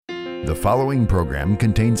The following program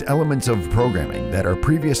contains elements of programming that are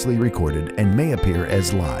previously recorded and may appear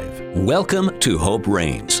as live. Welcome to Hope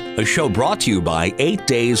Reigns, a show brought to you by 8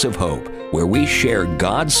 Days of Hope, where we share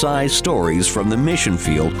God-sized stories from the mission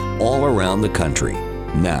field all around the country.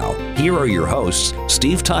 Now, here are your hosts,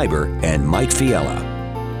 Steve Tiber and Mike Fiella.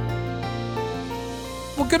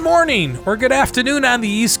 Well, good morning or good afternoon on the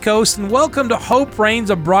East Coast, and welcome to Hope Reigns,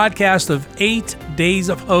 a broadcast of 8 Days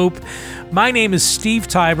of Hope. My name is Steve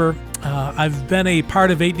Tiber. I've been a part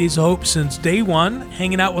of 8 Days of Hope since day one,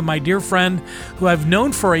 hanging out with my dear friend who I've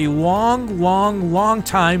known for a long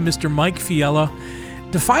time, Mr. Mike Fiella.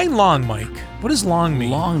 Define long, Mike. What does long mean?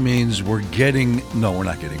 Long means we're not getting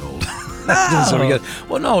old.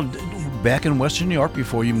 No. Back in Western New York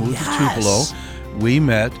before you moved to Tupelo, we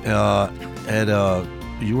met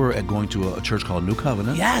you were going to a church called New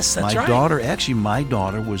Covenant. Yes, that's right. My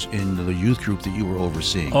daughter was in the youth group that you were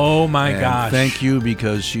overseeing. Oh my gosh! Thank you,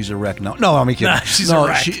 because she's a wreck now. No, I'm kidding. She's a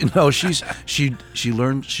wreck. She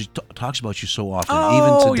learned. She talks about you so often, Oh,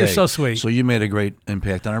 even today. you're so sweet. So you made a great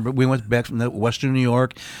impact on her. But we went back from Western New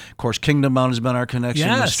York. Of course, Kingdom Bound has been our connection.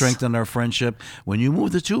 Yes. It's strengthened our friendship. When you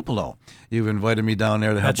moved to Tupelo, you've invited me down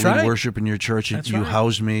there to help That's lead right. worship in your church. That's You right.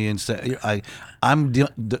 housed me and said, I'm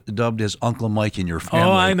dubbed as Uncle Mike in your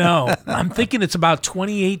family. Oh, I know. I'm thinking it's about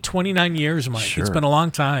 28, 29 years, Mike. Sure. It's been a long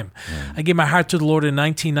time. Yeah. I gave my heart to the Lord in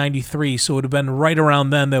 1993, so it would have been right around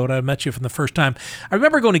then that I would have met you from the first time. I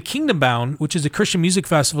remember going to Kingdom Bound, which is a Christian music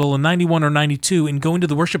festival in 91 or 92, and going to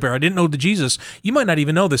the worship area. I didn't know the Jesus. You might not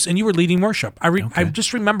even know this, and you were leading worship. I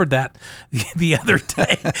just remembered that the other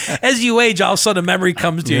day. As you age, all of a sudden a memory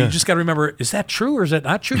comes to you. Yeah. You just got to remember, is that true or is that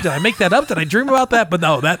not true? Did I make that up? Did I dream about that? But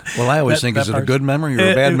no, that... Well, I always think, is it a good memory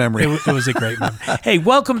or a bad memory? It was a great memory. Hey,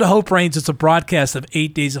 welcome to Hope Reigns. It's a broadcast of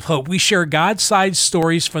 8 Days of Hope. We share God-sized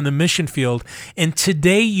stories from the mission field, and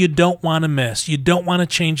today you don't want to miss. You don't want to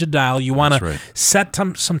change a dial. You want to set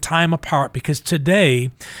some time apart, because today,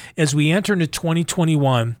 as we enter into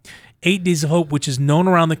 2021, 8 Days of Hope, which is known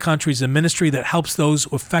around the country as a ministry that helps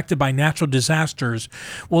those affected by natural disasters.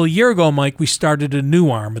 Well, a year ago, Mike, we started a new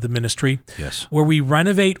arm of the ministry, where we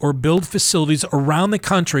renovate or build facilities around the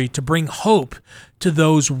country to bring hope to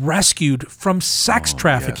those rescued from sex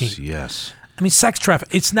trafficking. Yes. I mean, sex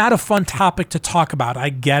trafficking, it's not a fun topic to talk about. I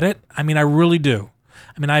get it. I mean, I really do.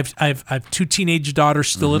 I mean, I've two teenage daughters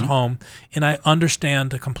still at home, and I understand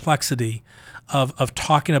the complexity of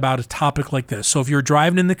talking about a topic like this. So if you're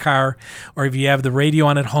driving in the car, or if you have the radio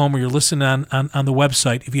on at home, or you're listening on the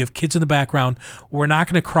website, if you have kids in the background, we're not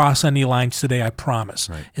going to cross any lines today, I promise.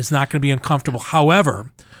 Right. It's not going to be uncomfortable.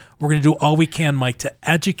 However, we're going to do all we can, Mike, to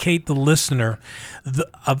educate the listener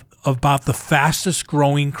about the fastest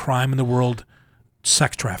growing crime in the world,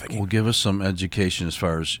 sex trafficking. Well, give us some education as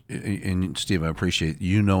far as, and Steve, I appreciate,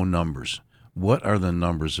 numbers. What are the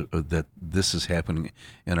numbers that this is happening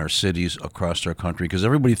in our cities across our country? Because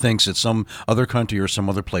everybody thinks it's some other country or some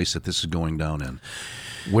other place that this is going down in.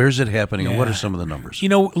 Where's it happening, and what are some of the numbers? You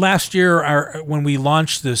know, last year, when we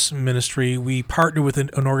launched this ministry, we partnered with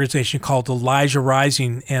an organization called Elijah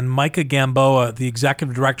Rising, and Micah Gamboa, the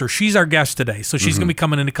executive director, she's our guest today, so she's going to be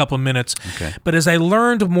coming in a couple of minutes. Okay. But as I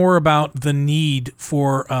learned more about the need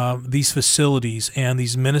for these facilities and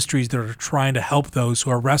these ministries that are trying to help those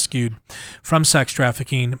who are rescued from sex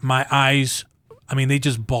trafficking, my eyes, I mean, they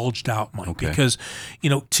just bulged out, Mike. Okay. Because,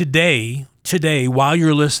 you know, today, while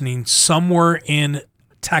you're listening, somewhere in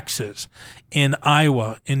Texas, in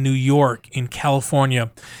Iowa, in New York, in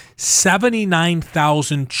California,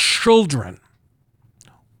 79,000 children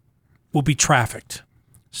will be trafficked.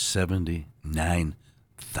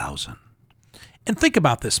 79,000. And think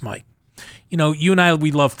about this, Mike. You know, you and I,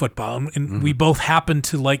 we love football, and we both happen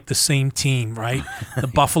to like the same team, right? The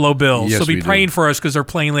Buffalo Bills. Yes, so be we praying do. for us, because they're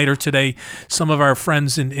playing later today, some of our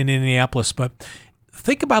friends in Indianapolis. But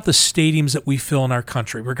think about the stadiums that we fill in our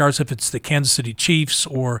country, regardless if it's the Kansas City Chiefs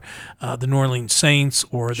or the New Orleans Saints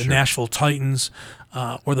or the Nashville Titans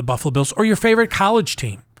or the Buffalo Bills or your favorite college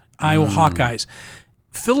team, Iowa Hawkeyes.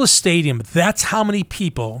 Fill a stadium. That's how many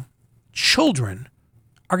people, children,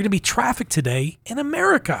 are going to be trafficked today in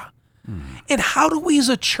America. And how do we as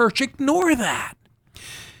a church ignore that?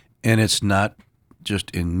 And it's not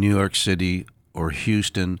just in New York City or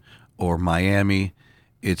Houston or Miami.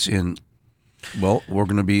 It's in... Well, we're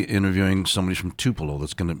going to be interviewing somebody from Tupelo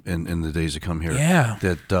that's going to, in the days to come here. Yeah.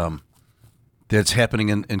 That's happening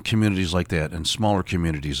in communities like that, and smaller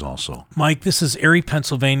communities also. Mike, this is Erie,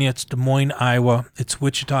 Pennsylvania. It's Des Moines, Iowa. It's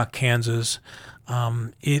Wichita, Kansas.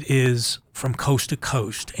 It is from coast to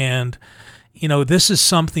coast. And this is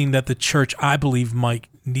something that the church, I believe, Mike,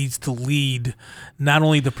 needs to lead, not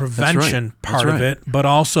only the prevention part of it, but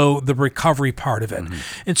also the recovery part of it.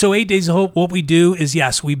 And so 8 Days of Hope, what we do is,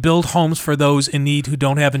 yes, we build homes for those in need who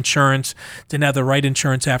don't have insurance, didn't have the right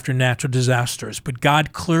insurance after natural disasters. But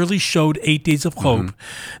God clearly showed 8 Days of Hope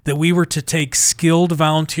that we were to take skilled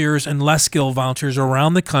volunteers and less skilled volunteers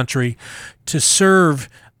around the country to serve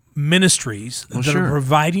ministries that are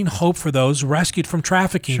providing hope for those rescued from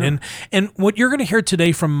trafficking. And what you're going to hear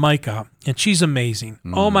today from Micah, and she's amazing.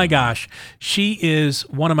 Oh my gosh, she is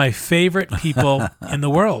one of my favorite people in the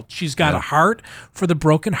world. She's got a heart for the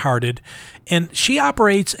brokenhearted, and she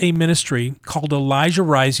operates a ministry called Elijah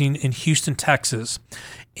Rising in Houston, Texas.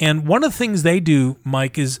 And one of the things they do,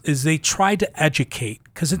 Mike, is they try to educate,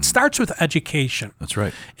 because it starts with education. That's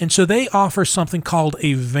right. And so they offer something called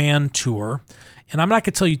a van tour. And I'm not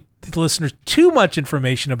going to tell you, the listeners, too much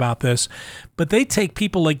information about this, but they take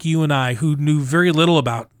people like you and I who knew very little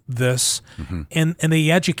about this, and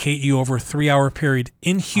they educate you over a 3-hour period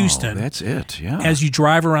in Houston. Oh, that's it, yeah. As you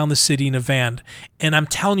drive around the city in a van. And I'm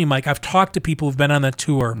telling you, Mike, I've talked to people who've been on that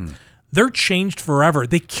tour. They're changed forever.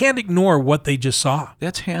 They can't ignore what they just saw.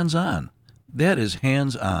 That's hands-on. That is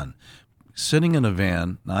hands-on. Sitting in a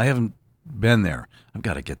van, now I haven't been there. I've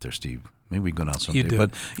got to get there, Steve. Maybe we can go out someday. You do.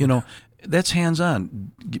 But, that's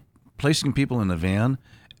hands-on. Placing people in a van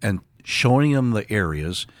and showing them the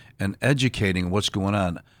areas and educating what's going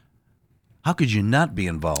on. How could you not be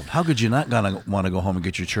involved? How could you not want to go home and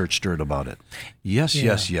get your church stirred about it? Yes,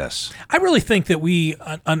 yes. I really think that we,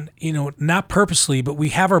 not purposely, but we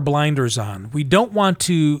have our blinders on. We don't want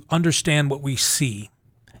to understand what we see.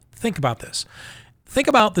 Think about this. Think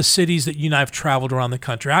about the cities that you and I have traveled around the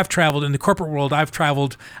country. I've traveled in the corporate world. I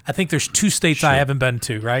think there's 2 states I haven't been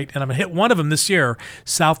to, right? And I'm going to hit one of them this year,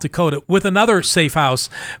 South Dakota, with another safe house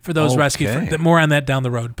for those rescued. More on that down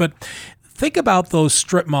the road. But think about those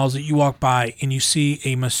strip malls that you walk by and you see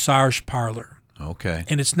a massage parlor. Okay.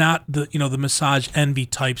 And it's not the massage envy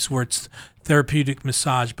types where it's therapeutic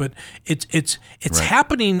massage, but it's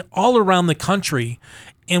happening all around the country.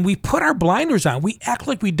 And we put our blinders on. We act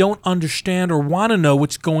like we don't understand or want to know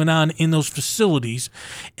what's going on in those facilities.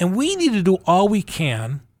 And we need to do all we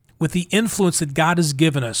can with the influence that God has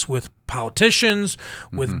given us with politicians,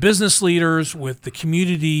 with business leaders, with the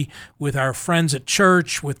community, with our friends at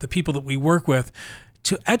church, with the people that we work with,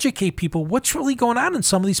 to educate people what's really going on in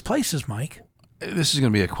some of these places, Mike. This is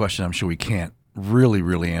going to be a question I'm sure we can't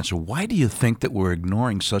really answer. Why do you think that we're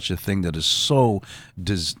ignoring such a thing that is so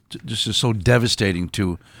so devastating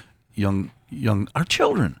to our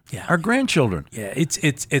children, our grandchildren? Yeah,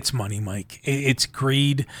 it's money, Mike. It's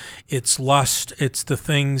greed, it's lust, it's the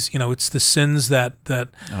things, it's the sins that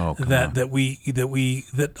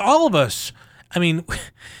all of us. I mean,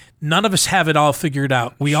 none of us have it all figured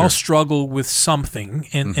out. We all struggle with something,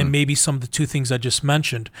 and maybe some of the 2 things I just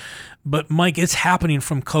mentioned. But, Mike, it's happening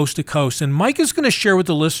from coast to coast. And Mike is going to share with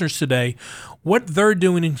the listeners today what they're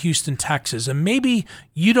doing in Houston, Texas. And maybe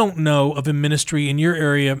you don't know of a ministry in your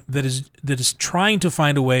area that is trying to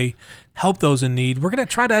find a way to help those in need. We're going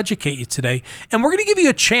to try to educate you today. And we're going to give you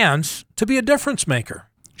a chance to be a difference maker.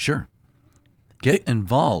 Sure. Get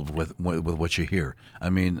involved with what you hear. I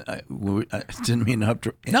mean, I didn't mean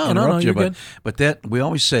to interrupt you, but that we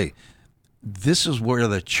always say, this is where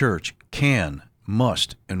the church can,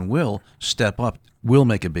 must, and will step up, will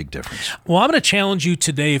make a big difference. Well, I'm going to challenge you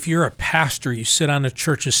today. If you're a pastor, you sit on a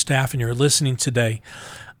church's staff, and you're listening today,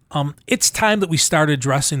 it's time that we start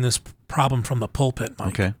addressing this problem from the pulpit,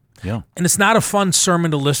 Mike. Okay. Yeah. And it's not a fun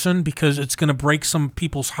sermon to listen because it's going to break some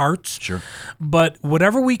people's hearts. Sure. But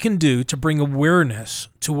whatever we can do to bring awareness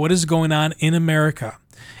to what is going on in America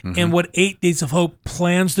and what 8 Days of Hope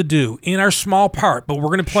plans to do in our small part, but we're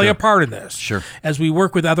going to play a part in this. Sure. As we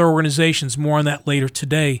work with other organizations, more on that later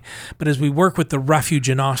today, but as we work with the Refuge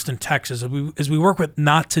in Austin, Texas, as we work with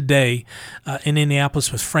Not Today in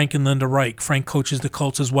Indianapolis with Frank and Linda Reich. Frank coaches the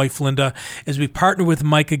Colts, his wife Linda. As we partner with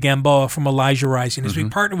Micah Gamboa from Elijah Rising. As we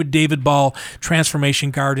partner with David Ball, Transformation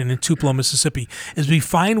Garden in Tupelo, Mississippi. As we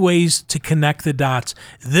find ways to connect the dots,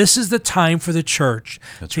 this is the time for the church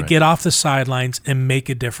to get off the sidelines and make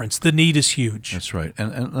a difference. The need is huge. That's right.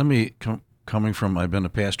 And let me, coming from, I've been a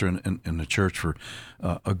pastor in the church for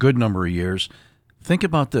a good number of years. Think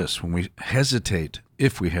about this. When we hesitate,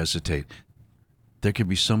 if we hesitate, there could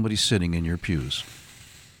be somebody sitting in your pews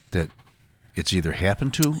that it's either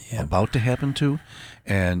happened to, about to happen to.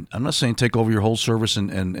 And I'm not saying take over your whole service,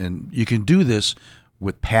 and you can do this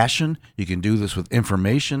with passion, you can do this with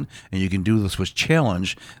information, and you can do this with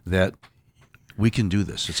challenge that we can do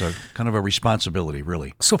this. It's a kind of a responsibility,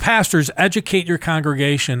 really. So pastors, educate your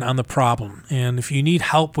congregation on the problem. And if you need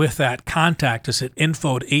help with that, contact us at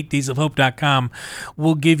info@8daysofhope.com.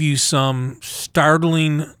 We'll give you some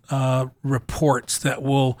startling reports that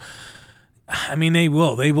will, they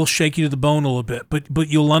will shake you to the bone a little bit, but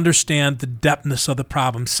you'll understand the depthness of the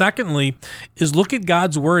problem. Secondly, is look at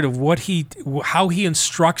God's word of how he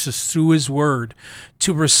instructs us through his word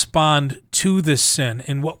to respond to this sin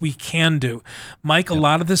and what we can do. Mike, a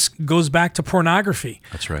lot of this goes back to pornography.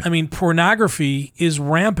 That's right. Pornography is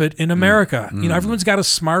rampant in America. Everyone's got a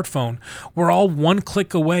smartphone. We're all one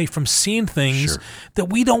click away from seeing things that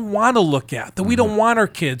we don't want to look at, that we don't want our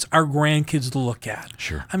kids, our grandkids to look at.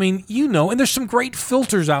 Sure. And there's some great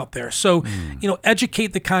filters out there. So,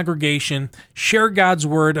 educate the congregation, share God's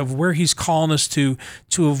word of where he's calling us to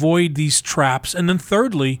avoid these traps. And then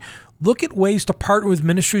thirdly, look at ways to partner with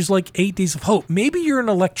ministries like 8 Days of Hope. Maybe you're an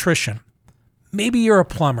electrician. Maybe you're a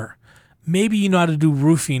plumber. Maybe you know how to do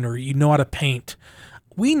roofing or you know how to paint.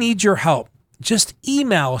 We need your help. Just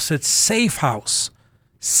email us at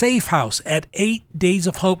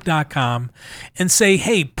safehouse@8daysofhope.com and say,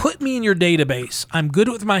 hey, put me in your database. I'm good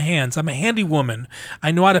with my hands. I'm a handy woman. I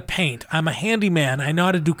know how to paint. I'm a handyman. I know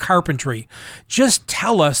how to do carpentry. Just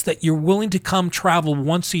tell us that you're willing to come travel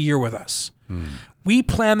once a year with us. We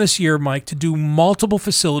plan this year, Mike, to do multiple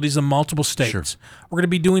facilities in multiple states. Sure. We're going to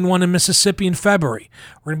be doing one in Mississippi in February.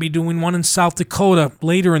 We're going to be doing one in South Dakota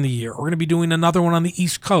later in the year. We're going to be doing another one on the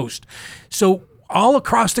East Coast. So all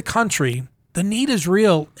across the country, the need is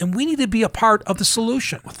real, and we need to be a part of the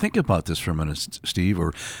solution. Well, think about this for a minute, Steve,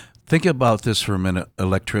 or think about this for a minute,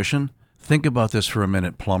 electrician. Think about this for a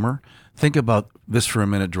minute, plumber. Think about this for a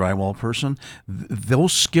minute, drywall person.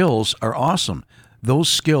 Those skills are awesome. Those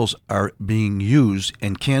skills are being used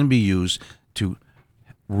and can be used to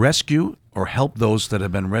rescue or help those that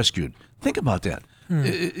have been rescued. Think about that.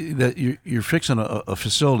 That you're fixing a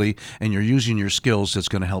facility and you're using your skills that's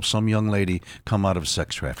going to help some young lady come out of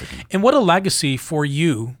sex trafficking. And what a legacy for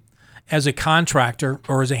you as a contractor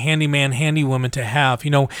or as a handyman, handywoman to have.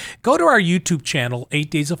 Go to our YouTube channel,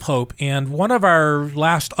 8 Days of Hope, and one of our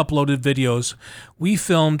last uploaded videos, we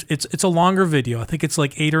filmed, it's a longer video. I think it's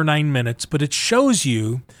like 8 or 9 minutes, but it shows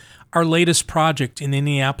you our latest project in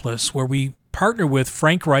Indianapolis where we partner with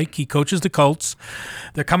Frank Reich. He coaches the Colts.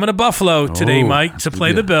 They're coming to Buffalo today, Mike, to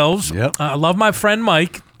play the Bills. Yep. I love my friend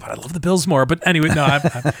Mike, but I love the Bills more. But anyway, no,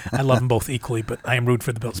 I love them both equally, but I am rooting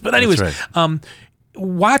for the Bills. But anyways, That's right.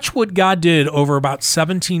 Watch what God did over about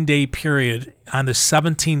 17-day period on the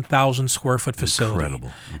 17,000 square foot facility.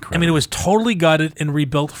 Incredible. It was totally gutted and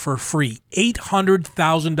rebuilt for free.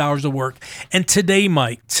 $800,000 of work. And today,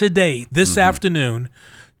 Mike, this afternoon,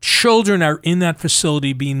 children are in that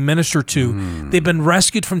facility being ministered to. They've been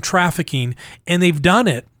rescued from trafficking, and they've done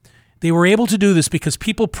it. They were able to do this because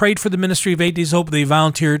people prayed for the ministry of 8 Days of Hope. They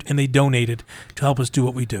volunteered and they donated to help us do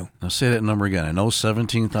what we do. Now say that number again. I know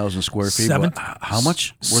 17,000 square feet. How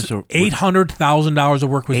much? $800,000 of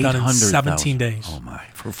work was done in 17 days. Oh my!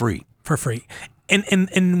 For free. For free.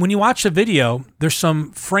 And when you watch the video, there's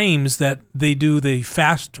some frames that they do the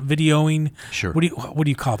fast videoing. Sure. What do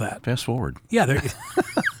you call that? Fast forward. Yeah.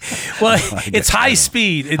 Well, it's high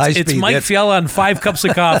speed. It's Mike Fiala on 5 cups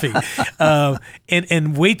of coffee.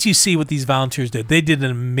 And wait till you see what these volunteers did. They did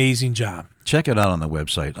an amazing job. Check it out on the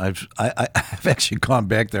website. I've actually gone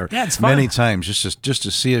back there many times just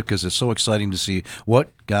to see it because it's so exciting to see what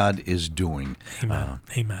God is doing. Amen.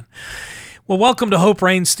 Well, welcome to Hope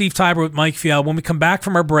Reigns. Steve Tybor with Mike Fiala. When we come back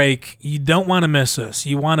from our break, you don't want to miss us.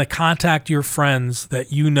 You want to contact your friends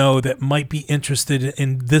that you know that might be interested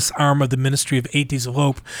in this arm of the ministry of 8 Days of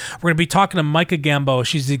Hope. We're going to be talking to Micah Gamboa.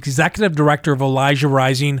 She's the executive director of Elijah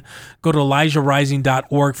Rising. Go to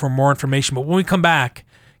elijahrising.org for more information. But when we come back,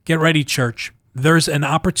 get ready, church. There's an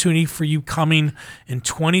opportunity for you coming in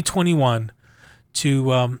 2021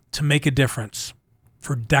 to make a difference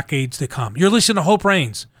for decades to come. You're listening to Hope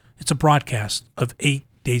Reigns. It's a broadcast of 8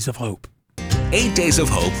 Days of Hope. 8 Days of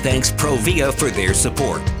Hope thanks Provia for their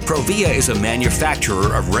support. Provia is a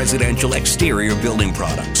manufacturer of residential exterior building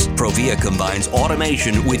products. Provia combines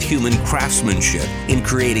automation with human craftsmanship in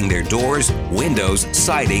creating their doors, windows,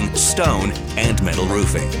 siding, stone, and metal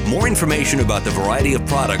roofing. More information about the variety of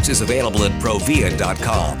products is available at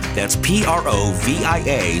provia.com. That's PROVIA.com.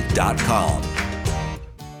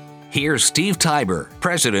 Here's Steve Tybor,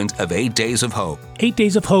 president of 8 Days of Hope. 8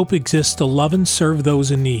 Days of Hope exists to love and serve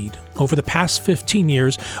those in need. Over the past 15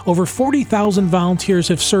 years, over 40,000 volunteers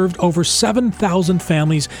have served over 7,000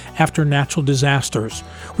 families after natural disasters.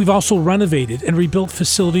 We've also renovated and rebuilt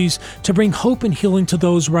facilities to bring hope and healing to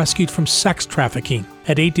those rescued from sex trafficking.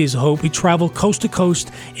 At 8 Days of Hope, we travel coast to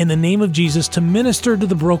coast in the name of Jesus to minister to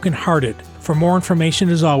the brokenhearted. For more information,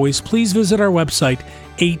 as always, please visit our website,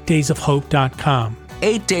 8daysofhope.com.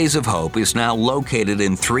 8 Days of Hope is now located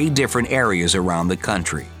in 3 different areas around the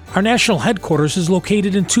country. Our national headquarters is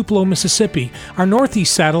located in Tupelo, Mississippi. Our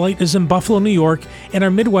Northeast satellite is in Buffalo, New York, and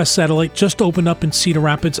our Midwest satellite just opened up in Cedar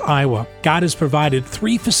Rapids, Iowa. God has provided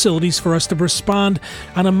 3 facilities for us to respond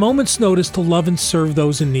on a moment's notice to love and serve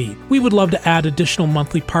those in need. We would love to add additional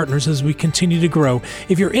monthly partners as we continue to grow.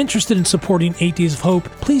 If you're interested in supporting 8 Days of Hope,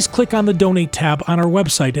 please click on the Donate tab on our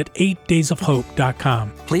website at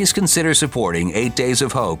 8daysofhope.com. Please consider supporting 8 Days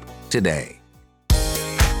of Hope today.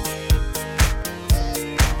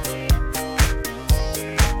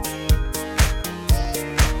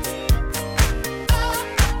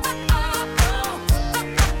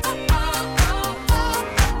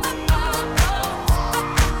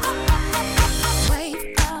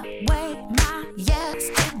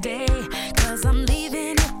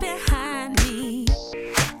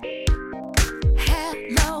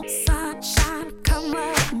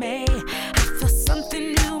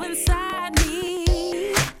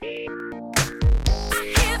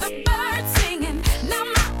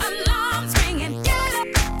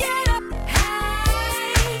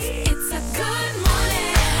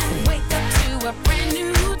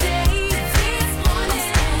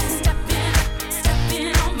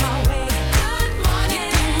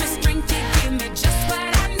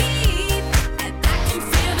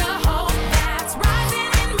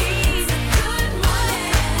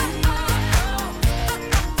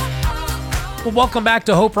 Well, welcome back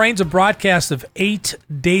to Hope Reigns, a broadcast of 8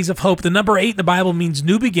 Days of Hope. The number 8 in the Bible means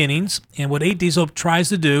new beginnings, and what 8 Days of Hope tries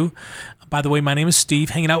to do, by the way, my name is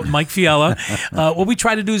Steve, hanging out with Mike Fiala. What we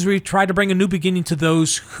try to do is we try to bring a new beginning to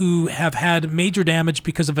those who have had major damage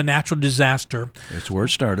because of a natural disaster. That's where it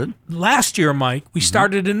started. Last year, Mike, we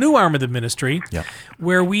started a new arm of the ministry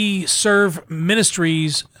where we serve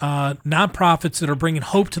ministries, nonprofits that are bringing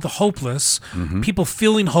hope to the hopeless, people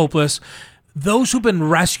feeling hopeless, those who've been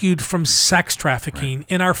rescued from sex trafficking. Right.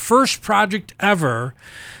 And our first project ever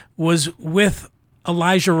was with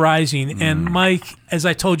Elijah Rising. And Mike, as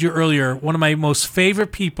I told you earlier, one of my most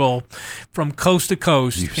favorite people from coast to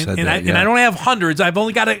coast. And I don't have hundreds. I've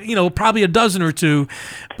only got probably a dozen or two.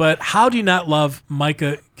 But how do you not love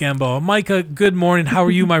Micah Gamboa? Micah, good morning. How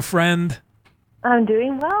are you, my friend? I'm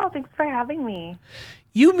doing well. Thanks for having me.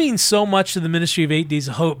 You mean so much to the ministry of 8 Days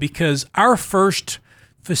of Hope because our first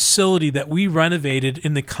facility that we renovated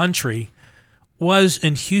in the country was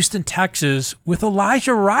in Houston, Texas with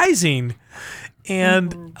Elijah Rising.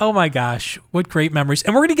 And oh my gosh, what great memories.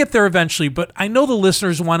 And we're going to get there eventually, but I know the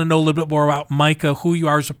listeners want to know a little bit more about Micah, who you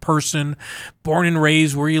are as a person, born and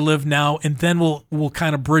raised, where you live now, and then we'll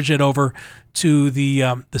kind of bridge it over to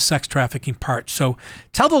the sex trafficking part. So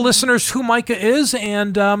tell the listeners who Micah is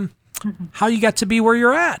and how you got to be where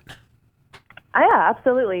you're at. Yeah,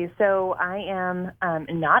 absolutely. So I am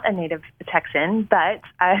not a native Texan, but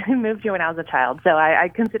I moved here when I was a child, so I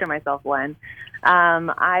consider myself one.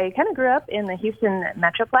 I kind of grew up in the Houston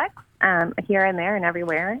Metroplex, here and there and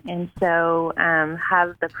everywhere, and so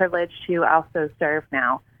have the privilege to also serve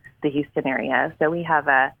now the Houston area. So we have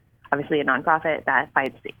obviously a nonprofit that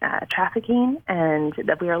fights trafficking, and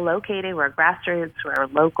that we are located, we're grassroots, we're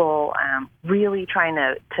local, really trying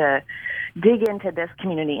to dig into this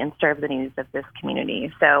community and serve the needs of this community.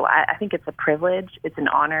 So I think it's a privilege, it's an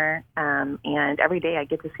honor, and every day I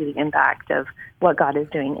get to see the impact of what God is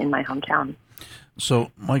doing in my hometown.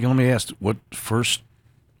 So, Mike, let me ask, what first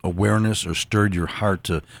awareness or stirred your heart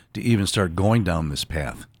to even start going down this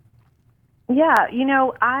path? Yeah,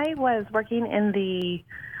 I was working in the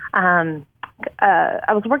I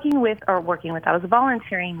was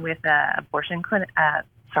volunteering with abortion clinic,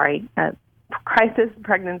 crisis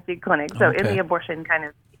pregnancy clinic. So in the abortion kind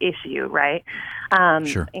of issue, right?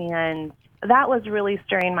 Sure. And that was really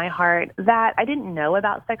stirring my heart. That I didn't know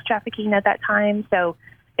about sex trafficking at that time, so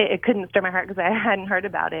it couldn't stir my heart because I hadn't heard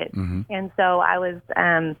about it. And so I was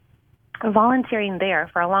volunteering there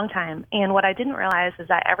for a long time. And what I didn't realize is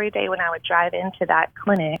that every day when I would drive into that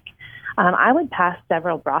clinic, I would pass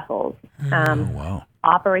several brothels.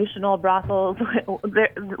 Operational brothels.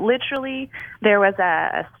 Literally, there was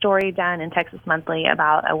a story done in Texas Monthly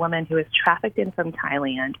about a woman who was trafficked in from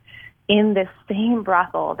Thailand in this same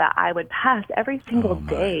brothel that I would pass every single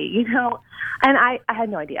day, and I had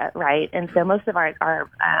no idea, right? And so most of our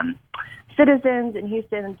citizens in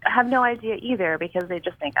Houston have no idea either because they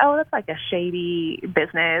just think, oh, that's like a shady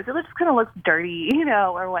business. It just kind of looks dirty,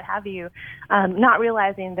 or what have you, not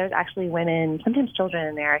realizing there's actually women, sometimes children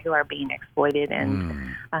in there who are being exploited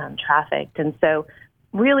and trafficked. And so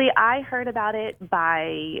Really, I heard about it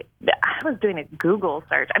I was doing a Google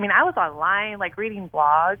search. I mean, I was online, like reading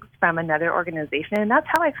blogs from another organization, and that's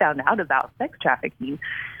how I found out about sex trafficking,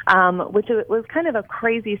 which was kind of a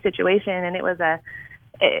crazy situation, and it was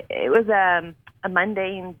a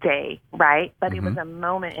mundane day, right? But it was a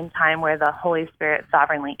moment in time where the Holy Spirit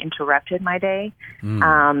sovereignly interrupted my day,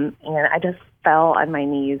 and I just fell on my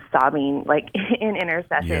knees sobbing, like in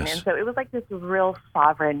intercession. Yes. And so it was like this real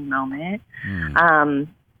sovereign moment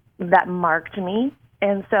that marked me.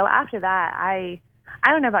 And so after that, I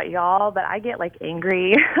don't know about y'all, but I get like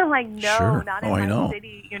angry. Like, no, Sure. not in I my know.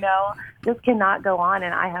 city, this cannot go on,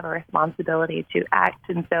 and I have a responsibility to act.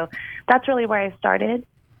 And so that's really where I started.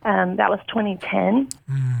 That was 2010.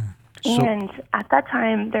 And at that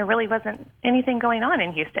time, there really wasn't anything going on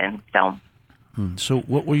in Houston. So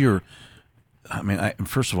what were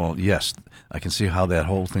first of all, yes, I can see how that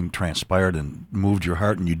whole thing transpired and moved your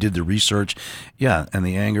heart, and you did the research, and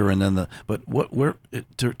the anger, and then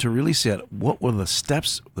to really see it, what were the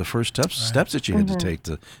steps, the first steps that you had to take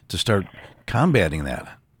to start combating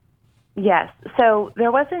that? Yes. So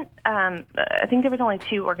there wasn't, I think there was only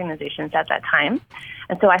 2 organizations at that time.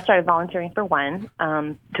 And so I started volunteering for one,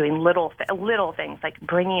 doing little things like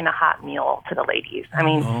bringing a hot meal to the ladies. I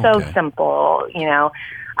mean, so simple,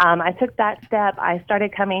 I took that step. I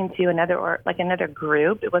started coming to another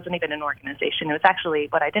group. It wasn't even an organization. It was actually,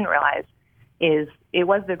 what I didn't realize is it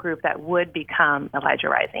was the group that would become Elijah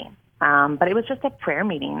Rising. But it was just a prayer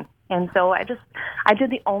meeting. And so I did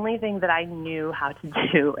the only thing that I knew how to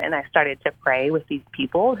do, and I started to pray with these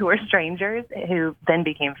people who were strangers who then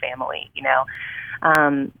became family,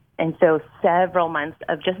 And so several months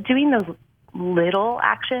of just doing those little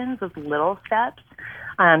actions, those little steps,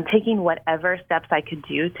 taking whatever steps I could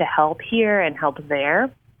do to help here and help there,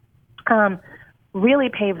 really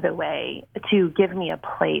paved the way to give me a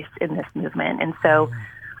place in this movement. And so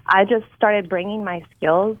I just started bringing my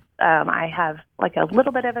skills. I have like a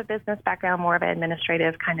little bit of a business background, more of an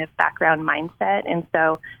administrative kind of background mindset. And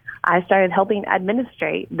so I started helping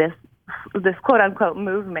administrate this quote unquote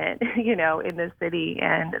movement, in this city.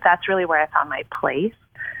 And that's really where I found my place.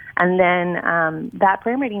 And then that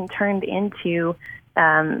prayer meeting turned into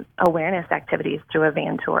awareness activities through a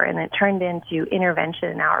van tour, and it turned into intervention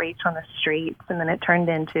and outreach on the streets, and then it turned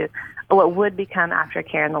into what would become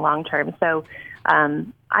aftercare in the long term. So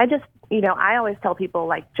I just, I always tell people,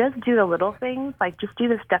 like, just do the little things, like just do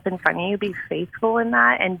the step in front of you, be faithful in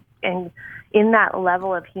that, and in that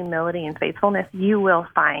level of humility and faithfulness, you will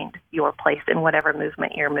find your place in whatever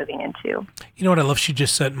movement you're moving into. You know what I love? She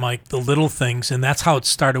just said, Mike, the little things, and that's how it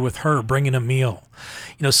started with her, bringing a meal.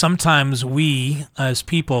 Sometimes we as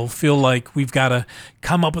people feel like we've got to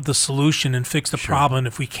come up with a solution and fix the problem.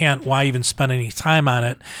 If we can't, why even spend any time on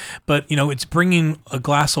it? But, it's bringing a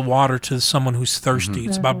glass of water to someone who's thirsty.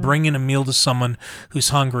 It's about bringing a meal to someone who's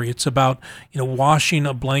hungry. It's about, washing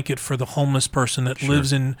a blanket for the homeless person that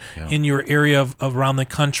lives in your area around the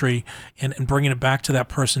country and bringing it back to that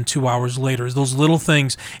person 2 hours later. Those little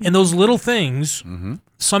things. And those little things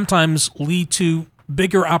sometimes lead to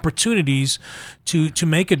bigger opportunities to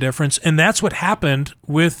make a difference. And that's what happened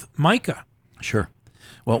with Micah. Sure.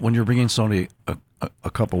 Well, when you're bringing somebody a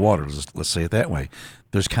cup of water, let's say it that way,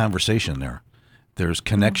 there's conversation there. There's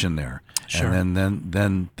connection there. Sure. And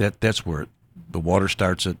then that's where the water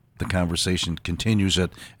starts it, the conversation continues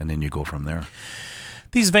it, and then you go from there.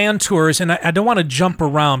 These van tours, and I don't want to jump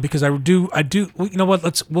around because I do. You know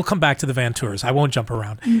what? We'll come back to the van tours. I won't jump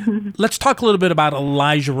around. Let's talk a little bit about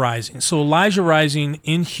Elijah Rising. So Elijah Rising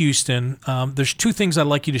in Houston. There's 2 things I'd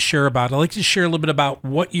like you to share about. I'd like you to share a little bit about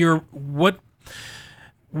what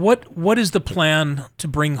is the plan to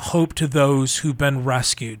bring hope to those who've been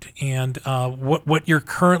rescued, and what you're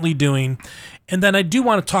currently doing. And then I do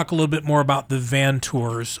want to talk a little bit more about the van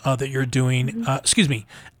tours that you're doing,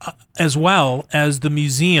 as well as the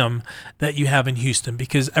museum that you have in Houston.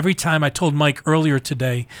 Because every time, I told Mike earlier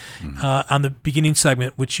today on the beginning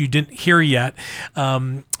segment, which you didn't hear yet,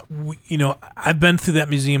 I've been through that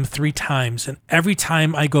museum 3 times. And every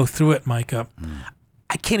time I go through it, Micah,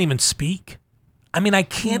 I can't even speak. I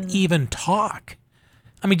can't even talk.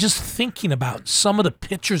 Just thinking about some of the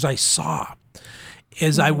pictures I saw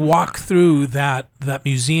as I walked through that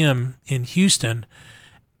museum in Houston,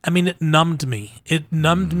 it numbed me. It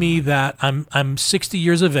numbed me that I'm 60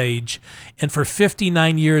 years of age, and for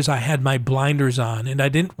 59 years I had my blinders on, and I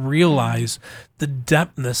didn't realize the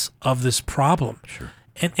depthness of this problem. Sure.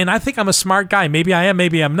 And I think I'm a smart guy. Maybe I am,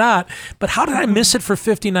 maybe I'm not. But how did I miss it for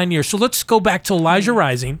 59 years? So let's go back to Elijah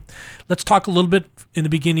Rising. Let's talk a little bit in the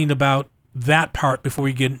beginning about that part before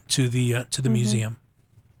we get to the museum.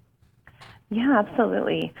 Yeah,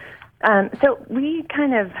 absolutely. So we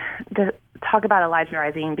kind of talk about Elijah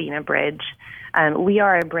Rising being a bridge. We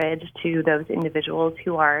are a bridge to those individuals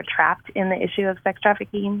who are trapped in the issue of sex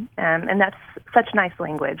trafficking, and that's such nice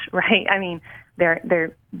language, right? I mean,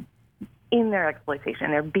 they're in their exploitation.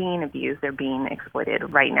 They're being abused. They're being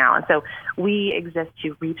exploited right now. And so we exist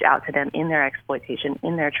to reach out to them in their exploitation,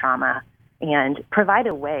 in their trauma, and provide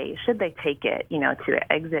a way, should they take it,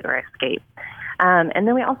 to exit or escape. And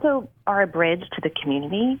then we also are a bridge to the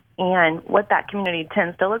community. And what that community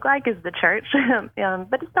tends to look like is the church,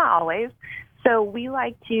 but it's not always. So we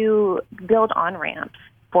like to build on-ramps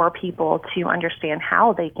for people to understand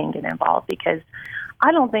how they can get involved, because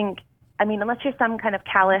I don't think, unless you're some kind of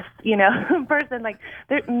callous, person,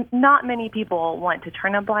 not many people want to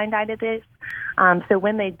turn a blind eye to this. So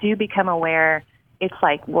when they do become aware, it's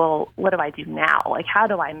like, well, what do I do now? Like, how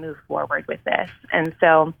do I move forward with this? And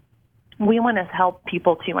so we want to help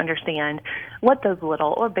people to understand what those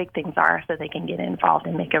little or big things are so they can get involved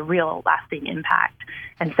and make a real lasting impact.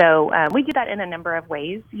 And so we do that in a number of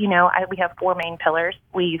ways. We have 4 main pillars.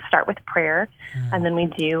 We start with prayer, and then we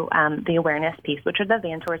do the awareness piece, which are the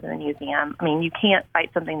van tours in the museum. You can't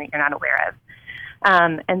fight something that you're not aware of.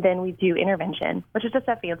 And then we do intervention, which is just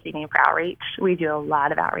a fancy name for outreach. We do a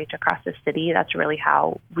lot of outreach across the city. That's really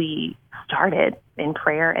how we started, in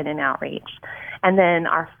prayer and in outreach. And then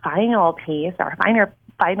our final piece, our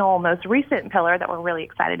final most recent pillar that we're really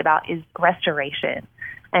excited about is restoration.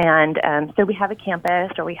 And so we have a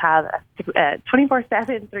campus, or we have a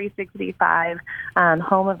 24/7, 365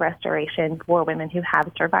 home of restoration for women who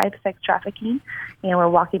have survived sex trafficking. And we're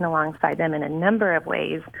walking alongside them in a number of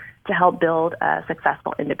ways to help build a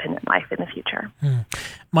successful, independent life in the future.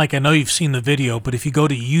 Mike, I know you've seen the video, but if you go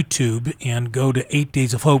to YouTube and go to 8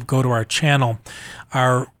 Days of Hope, go to our channel,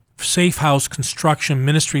 our Safe House Construction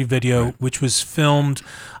Ministry video, which was filmed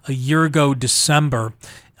a year ago, December,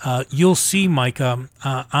 you'll see Micah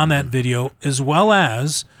on that video, as well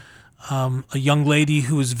as a young lady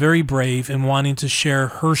who is very brave and wanting to share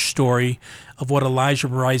her story of what Elijah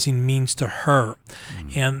Rising means to her.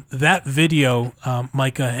 And that video,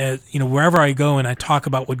 Micah, has, wherever I go and I talk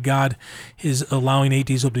about what God is allowing 8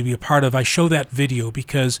 Days Hope to be a part of, I show that video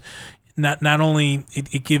because not only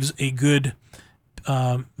it gives a good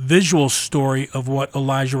visual story of what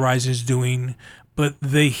Elijah Rising is doing, but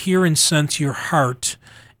they hear and sense your heart.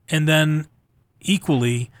 And then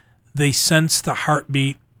equally, they sense the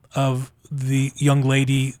heartbeat of the young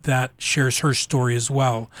lady that shares her story as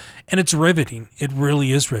well. And it's riveting. It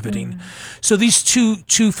really is riveting. So these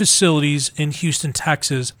two facilities in Houston,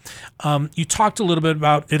 Texas, you talked a little bit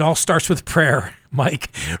about, it all starts with prayer,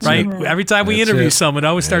 Mike, right? Every time we interview someone, it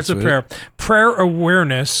always starts with prayer. Prayer,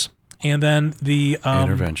 awareness, and then the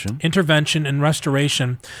intervention and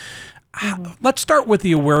restoration. Let's start with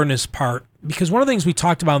the awareness part, because one of the things we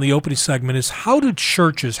talked about in the opening segment is how do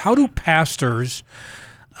pastors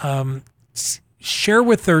share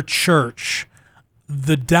with their church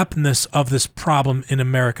the depthness of this problem in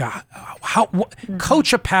America?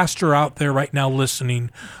 Coach a pastor out there right now listening,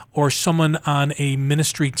 or someone on a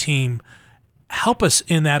ministry team. Help us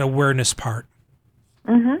in that awareness part.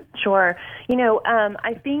 Sure.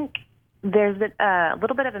 I think there's a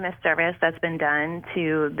little bit of a misservice that's been done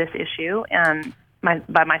to this issue,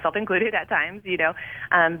 by myself included at times,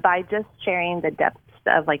 by just sharing the depths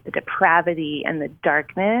of the depravity and the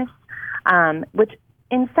darkness, which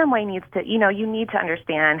in some way needs to, you need to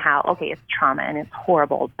understand how, okay, it's trauma and it's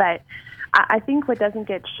horrible. But I think what doesn't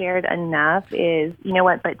get shared enough is,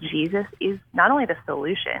 but Jesus is not only the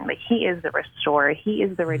solution, but he is the restorer. He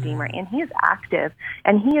is the redeemer, and he is active.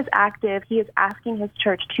 And he is active. He is asking his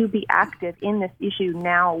church to be active in this issue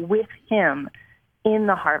now with him in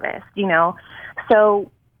the harvest, So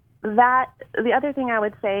the other thing I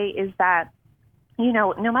would say is that,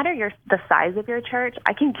 no matter the size of your church,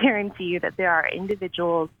 I can guarantee you that there are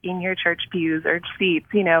individuals in your church pews or seats,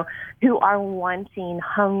 who are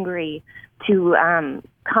hungry to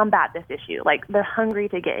combat this issue. They're hungry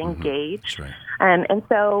to get engaged. Right. And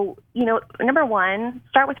so, number one,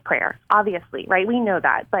 start with prayer, obviously, right? We know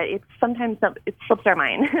that, but it slips our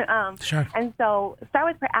mind. Sure. And so start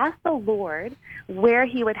with prayer. Ask the Lord where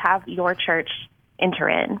he would have your church enter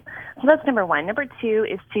in. So that's number one. Number two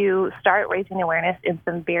is to start raising awareness in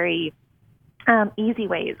some very easy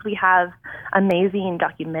ways. We have amazing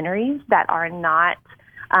documentaries that are not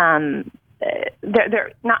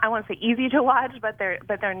they're not, I won't say easy to watch, but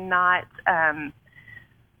they're not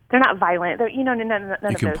violent. They're, none you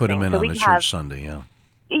of can those put things. them in so on the church Sunday, yeah.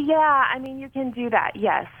 Yeah, I mean, you can do that,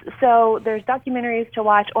 yes. So there's documentaries to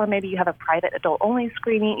watch, or maybe you have a private adult-only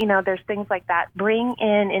screening. There's things like that. Bring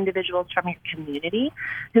in individuals from your community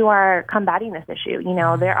who are combating this issue.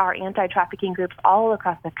 There are anti-trafficking groups all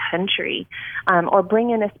across the country, or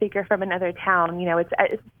bring in a speaker from another town.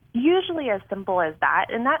 It's usually as simple as that,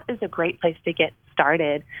 and that is a great place to get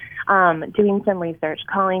started, doing some research,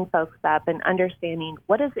 calling folks up and understanding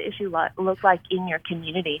what does the issue look like in your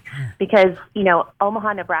community, because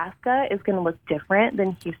Omaha, Nebraska is going to look different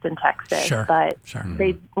than Houston, Texas, but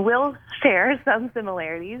they will share some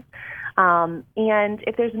similarities, and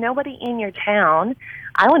if there's nobody in your town,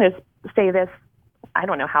 I want to say this, I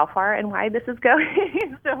don't know how far and wide this is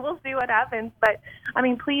going, so we'll see what happens. But I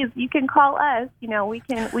mean, please, you can call us.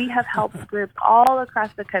 We have helped groups all across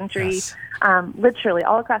the country, literally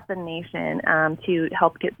all across the nation, to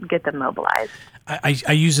help get them mobilized.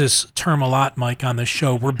 I use this term a lot, Mike, on this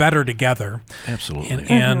show. We're better together. Absolutely.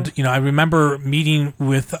 And I remember meeting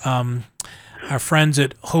with our friends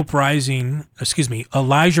at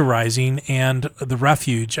Elijah Rising and The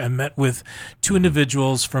Refuge. I met with two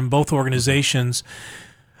individuals from both organizations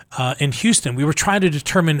in Houston. We were trying to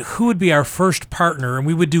determine who would be our first partner, and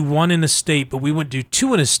we would do one in a state, but we wouldn't do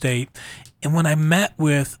two in a state. And when I met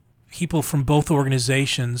with people from both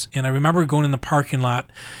organizations, and I remember going in the parking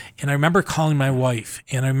lot, and I remember calling my wife,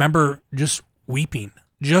 and I remember just weeping,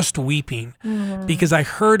 because I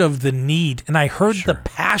heard of the need, and I heard the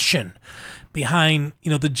passion behind,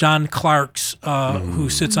 the John Clarks, who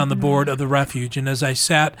sits on the board of the Refuge. And as I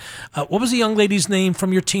sat, what was the young lady's name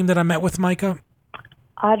from your team that I met with, Micah?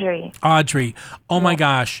 Audrey. Oh my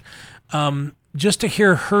gosh. Just to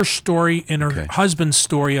hear her story and her husband's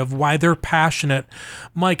story of why they're passionate,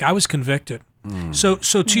 Mike, I was convicted. So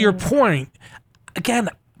to your point, again,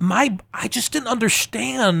 I just didn't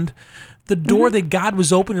understand the door that God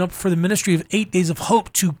was opening up for the ministry of 8 Days of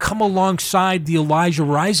Hope to come alongside the Elijah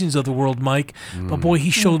Risings of the world, Mike. But boy,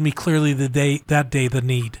 he showed me clearly that day the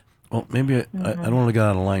need. Well, maybe I don't want to get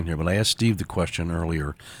out of line here, but I asked Steve the question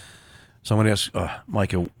earlier. Somebody asked,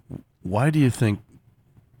 Micah, why do you think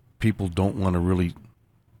people don't want to really?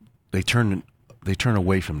 They turn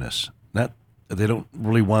away from this. They don't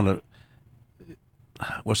really want to.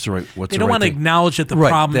 They don't want to acknowledge that the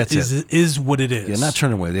problem is what it is. Yeah, not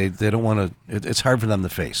turn away. They don't want to. It's hard for them to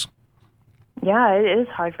face. Yeah, it is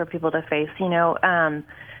hard for people to face.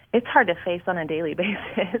 It's hard to face on a daily basis.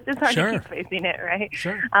 It's hard to keep facing it, right?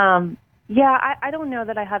 Sure. I don't know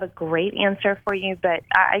that I have a great answer for you, but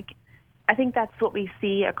I think that's what we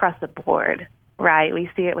see across the board, right? We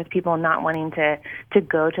see it with people not wanting to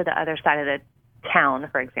go to the other side of the town,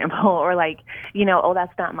 for example, or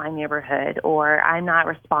that's not my neighborhood, or I'm not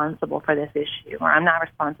responsible for this issue, or I'm not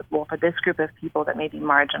responsible for this group of people that may be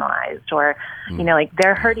marginalized, or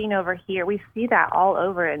they're hurting over here. We see that all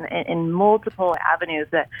over in multiple avenues: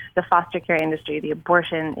 the foster care industry, the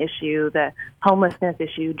abortion issue, the homelessness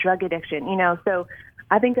issue, drug addiction. So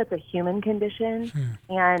I think that's a human condition,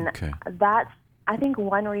 and that's, I think,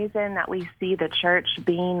 one reason that we see the church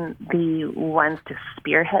being the ones to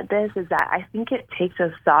spearhead this is that I think it takes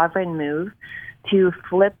a sovereign move to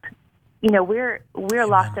flip. We're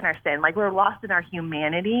lost in our sin, we're lost in our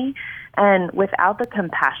humanity, and without the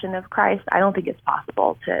compassion of Christ, I don't think it's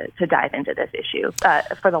possible to dive into this issue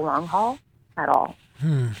for the long haul at all.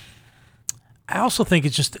 I also think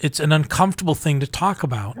it's an uncomfortable thing to talk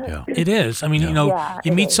about. Yeah. It is. I mean,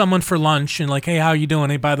 you meet someone for lunch and hey, how are you doing?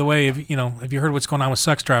 Hey, by the way, have you heard what's going on with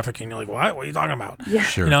sex trafficking? You're like, what? What are you talking about? Yeah.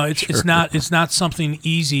 Sure. It's not something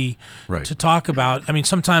easy to talk about. I mean,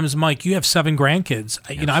 sometimes, Mike, you have 7 grandkids.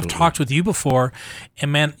 I've talked with you before, and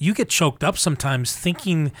man, you get choked up sometimes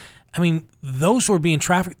thinking, I mean, those who are being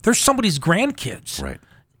trafficked, they're somebody's grandkids. Right.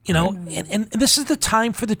 And this is the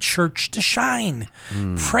time for the church to shine.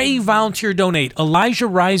 Pray, volunteer, donate.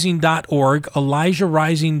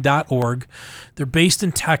 ElijahRising.org. They're based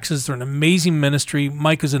in Texas. They're an amazing ministry.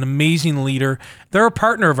 Mike is an amazing leader. They're a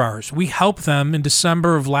partner of ours. We helped them in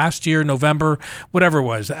December of last year, November, whatever it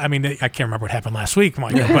was. I mean, I can't remember what happened last week,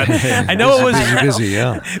 Mike, but I know it was busy.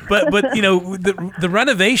 Yeah. But the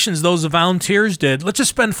renovations those volunteers did. Let's just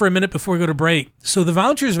spend for a minute before we go to break. So the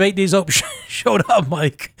volunteers of 8 Days Hope showed up,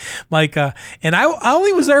 Mike, and I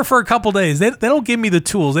only was there for a couple days. They don't give me the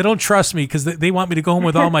tools. They don't trust me because they want me to go home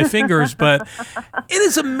with all my fingers. But it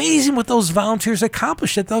is amazing what those volunteers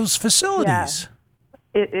accomplished at those facilities.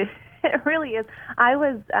 Yeah. It really is. I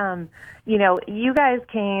was, you guys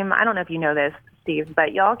came, I don't know if you know this, Steve,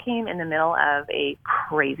 but y'all came in the middle of a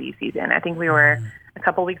crazy season. I think we were a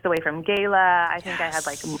couple weeks away from Gala. I think I had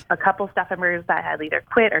a couple staff members that had either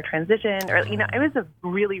quit or transitioned, or, it was a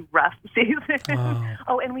really rough season.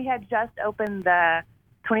 And we had just opened the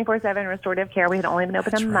 24/7 restorative care. We had only been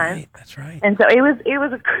open a month. That's right. And so it was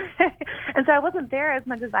and so I wasn't there as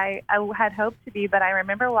much as I had hoped to be, but I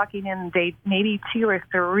remember walking in day maybe 2 or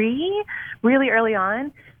 3 really early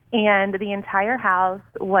on, and the entire house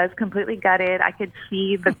was completely gutted. I could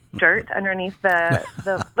see the dirt underneath the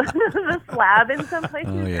the slab in some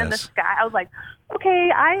places, and the sky. I was like,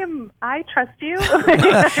 okay, I trust you.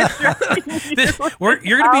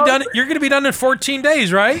 You're going to be done. You're going to be done in 14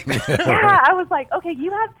 days, right? Yeah, I was like, okay,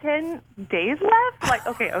 you have 10 days left. Like,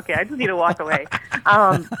 okay, I just need to walk away.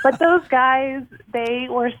 But those guys, they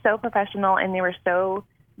were so professional, and they were so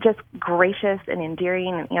just gracious and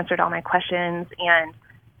endearing, and answered all my questions. And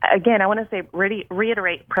again, I want to say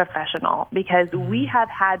reiterate professional, because we have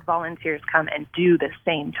had volunteers come and do the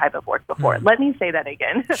same type of work before. Let me say that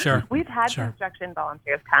again. Sure. We've had construction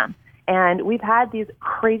volunteers come, and we've had these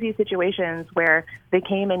crazy situations where they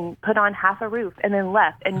came and put on half a roof and then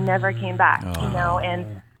left and never came back,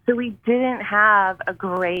 and so we didn't have a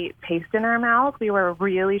great taste in our mouth. We were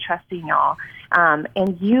really trusting y'all.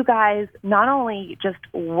 And you guys not only just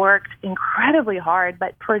worked incredibly hard,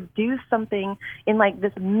 but produced something in like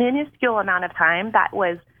this minuscule amount of time that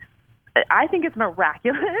was, I think it's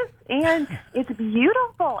miraculous, and it's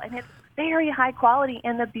beautiful, and it's very high quality.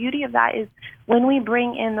 And the beauty of that is when we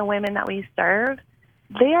bring in the women that we serve,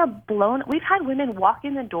 they are blown. We've had women walk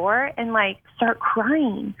in the door and like start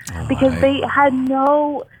crying because they had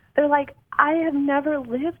they're like, I have never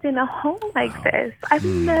lived in a home like this. I've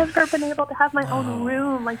never been able to have my own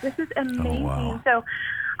room. Like, this is amazing. So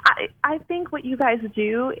I think what you guys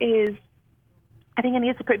do is, I think it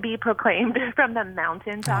needs to be proclaimed from the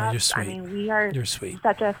mountaintops. Oh, you're sweet. I mean, we are sweet.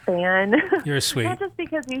 Such a fan. You're sweet. Not just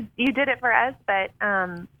because you did it for us, but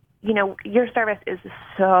your service is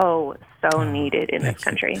so needed in this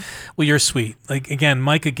country. Well, you're sweet. Like, again,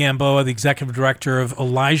 Micah Gamboa, the executive director of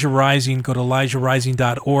Elijah Rising. Go to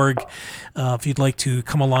ElijahRising.org if you'd like to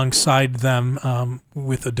come alongside them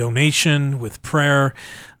with a donation, with prayer.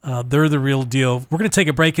 They're the real deal. We're going to take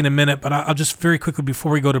a break in a minute, but I'll just very quickly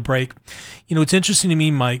before we go to break, it's interesting to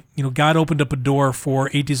me, Mike, God opened up a door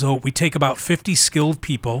for 8 Days of Hope. We take about 50 skilled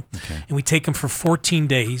people, and we take them for 14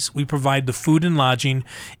 days. We provide the food and lodging,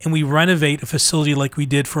 and we renovate a facility like we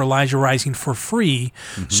did for Elijah Rising for free,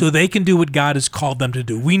 so they can do what God has called them to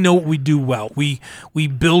do. We know what we do well. We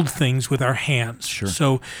build things with our hands. Sure.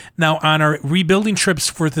 So now on our rebuilding trips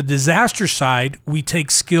for the disaster side, we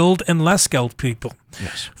take skilled and less skilled people.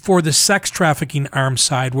 Yes. For the sex trafficking arm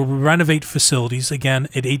side, where we renovate facilities, again,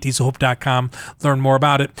 at 8daysofhope.com, learn more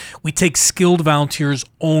about it, we take skilled volunteers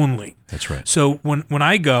only. That's right. So when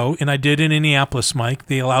I go, and I did in Indianapolis, Mike,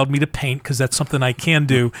 they allowed me to paint because that's something I can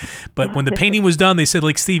do. But when the painting was done, they said,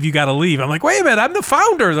 like, Steve, you got to leave. I'm like, wait a minute, I'm the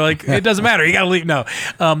founder. They're like, it doesn't matter, you got to leave. No.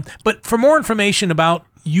 But for more information about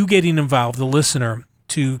you getting involved, the listener,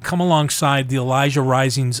 to come alongside the Elijah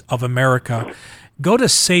Risings of America, go to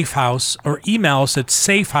Safe House or email us at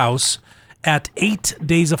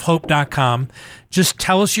safehouse@8daysofhope.com. Just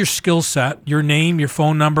tell us your skill set, your name, your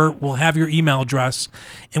phone number. We'll have your email address,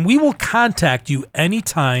 and we will contact you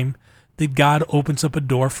anytime that God opens up a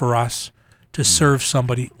door for us to serve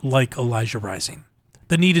somebody like Elijah Rising.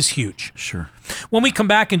 The need is huge. Sure. When we come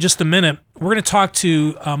back in just a minute, we're going to talk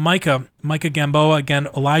to Micah Gamboa, again,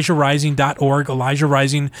 ElijahRising.org. Elijah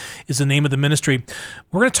Rising is the name of the ministry.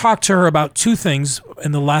 We're going to talk to her about two things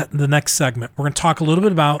in the next segment. We're going to talk a little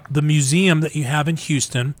bit about the museum that you have in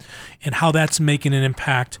Houston and how that's making an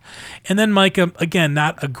impact. And then, Micah, again,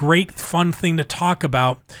 not a great, fun thing to talk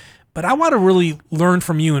about, but I want to really learn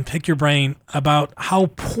from you and pick your brain about how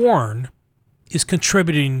porn is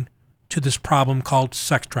contributing to this problem called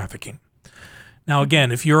sex trafficking. Now,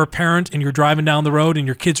 again, if you're a parent and you're driving down the road and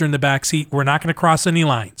your kids are in the back seat, we're not going to cross any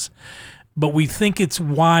lines. But we think it's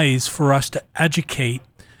wise for us to educate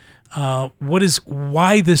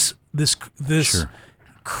why this sure.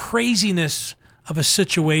 craziness of a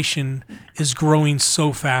situation is growing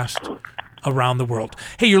so fast around the world.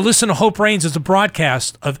 Hey, you're listening to Hope Reigns. It's a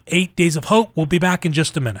broadcast of 8 Days of Hope. We'll be back in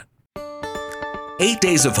just a minute. 8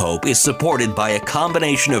 Days of Hope is supported by a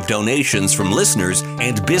combination of donations from listeners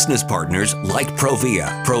and business partners like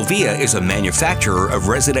Provia. Provia is a manufacturer of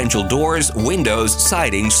residential doors, windows,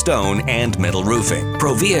 siding, stone, and metal roofing.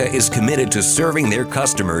 Provia is committed to serving their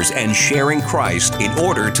customers and sharing Christ in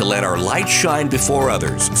order to let our light shine before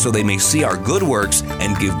others so they may see our good works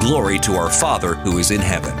and give glory to our Father who is in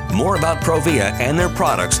heaven. More about Provia and their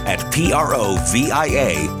products at PROVIA.com.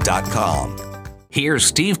 Here's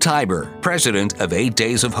Steve Tiber, president of 8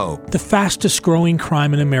 Days of Hope. The fastest growing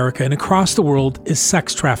crime in America and across the world is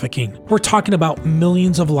sex trafficking. We're talking about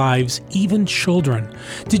millions of lives, even children.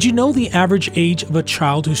 Did you know the average age of a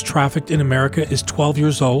child who's trafficked in America is 12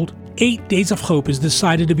 years old? 8 Days of Hope has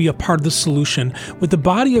decided to be a part of the solution with the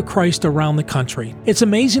body of Christ around the country. It's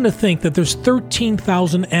amazing to think that there's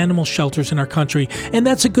 13,000 animal shelters in our country, and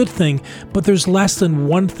that's a good thing, but there's less than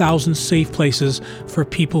 1,000 safe places for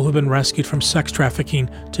people who've been rescued from sex trafficking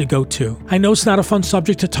to go to. I know it's not a fun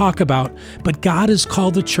subject to talk about, but God has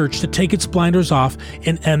called the church to take its blinders off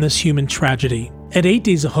and end this human tragedy. At 8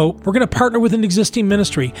 Days of Hope, we're going to partner with an existing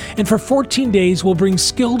ministry, and for 14 days, we'll bring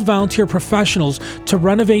skilled volunteer professionals to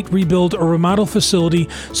renovate, rebuild, or remodel facility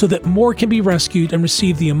so that more can be rescued and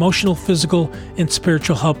receive the emotional, physical, and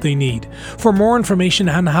spiritual help they need. For more information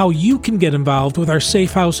on how you can get involved with our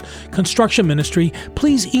Safe House construction ministry,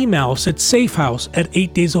 please email us at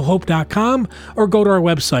safehouse@8daysofhope.com or go to our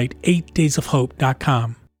website,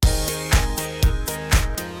 8daysofhope.com.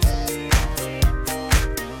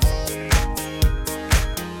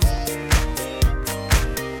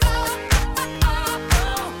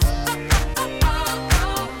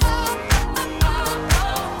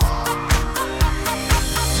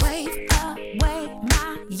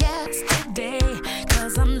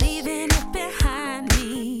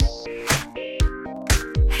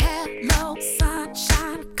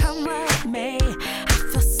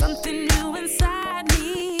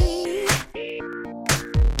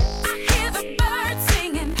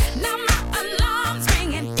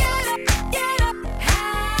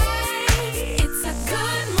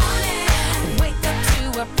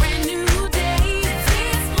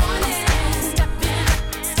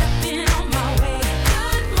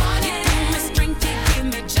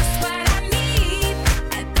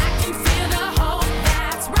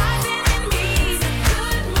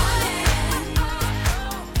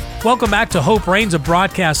 Welcome back to Hope Reigns, a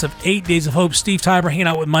broadcast of 8 Days of Hope. Steve Tiber hanging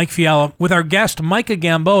out with Mike Fiala, with our guest, Micah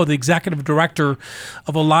Gamboa, the executive director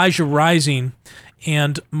of Elijah Rising.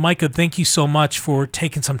 And Micah, thank you so much for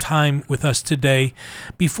taking some time with us today.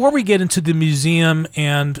 Before we get into the museum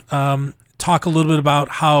and talk a little bit about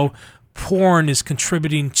how porn is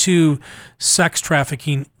contributing to sex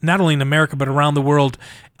trafficking, not only in America, but around the world,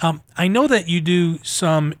 I know that you do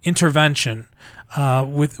some intervention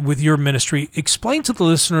with your ministry. Explain to the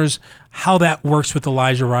listeners how that works with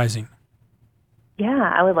Elijah Rising.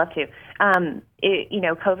 Yeah, I would love to.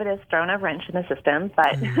 COVID has thrown a wrench in the system,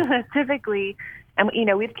 but typically, and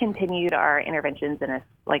we've continued our interventions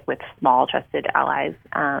with small trusted allies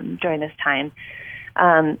during this time.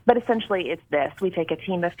 But essentially, it's this: we take a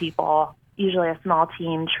team of people, usually a small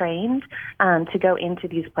team trained, to go into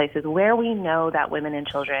these places where we know that women and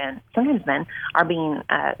children, sometimes men, are being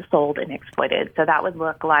sold and exploited. So that would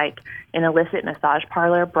look like an illicit massage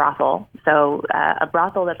parlor brothel. So a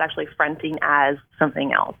brothel that's actually fronting as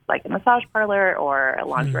something else, like a massage parlor or a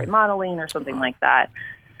lingerie modeling or something like that.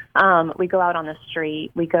 We go out on the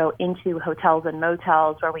street. We go into hotels and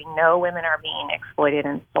motels where we know women are being exploited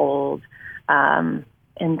and sold.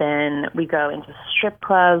 And then we go into strip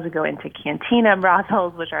clubs, we go into cantina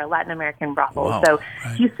brothels, which are Latin American brothels. Wow. So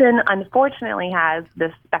Right. Houston, unfortunately, has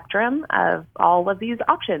this spectrum of all of these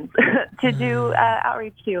options to do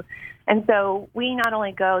outreach to. And so we not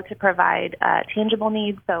only go to provide tangible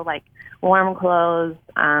needs, so like warm clothes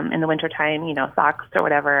in the wintertime, socks or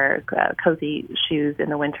whatever, cozy shoes in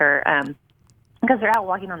the winter, because they're out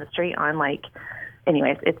walking on the street on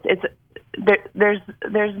anyways, there's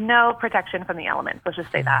no protection from the elements. Let's just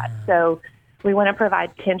say that. So we want to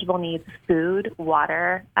provide tangible needs: food,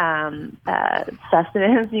 water,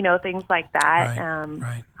 sustenance, things like that,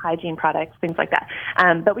 Right. hygiene products, things like that.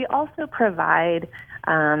 But we also provide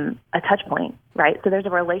a touch point, right? So there's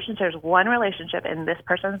there's one relationship in this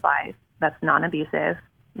person's life that's non-abusive,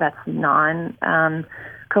 that's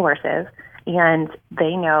non-coercive, and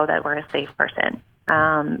they know that we're a safe person.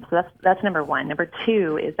 So that's number one. Number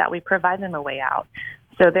two is that we provide them a way out.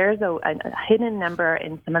 So there's a hidden number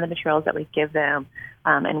in some of the materials that we give them,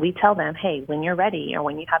 and we tell them, hey, when you're ready or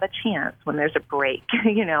when you have a chance, when there's a break,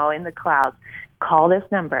 in the clouds, call this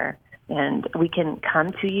number, and we can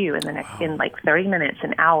come to you in 30 minutes,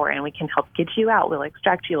 an hour, and we can help get you out. We'll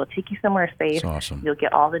extract you. We'll take you somewhere safe. That's awesome. You'll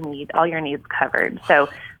get all your needs covered. So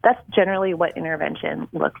that's generally what intervention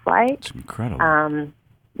looks like. It's incredible.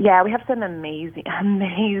 Yeah, we have some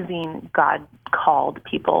amazing God-called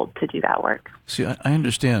people to do that work. See, I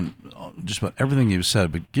understand just about everything you've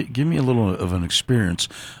said, but give me a little of an experience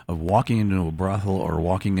of walking into a brothel or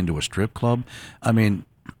walking into a strip club. I mean,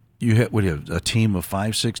 you have a team of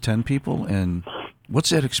 5, 6, 10 people, and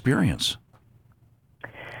what's that experience?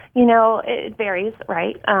 It varies,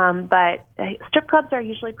 right? But strip clubs are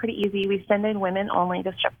usually pretty easy. We send in women only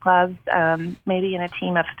to strip clubs, maybe in a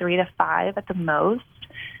team of 3 to 5 at the most.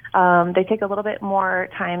 They take a little bit more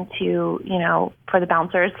time to, for the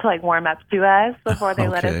bouncers to warm up to us before they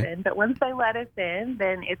let us in. But once they let us in,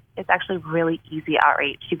 then it's actually really easy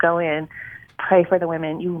outreach. You go in, pray for the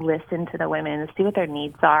women, you listen to the women, see what their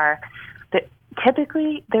needs are.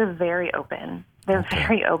 Typically, they're very open. They're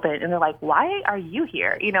very open, and they're like, "Why are you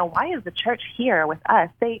here? Why is the church here with us?"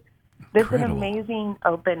 There's an amazing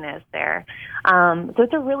openness there. So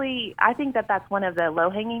it's I think that's one of the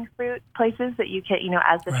low-hanging fruit places that you can,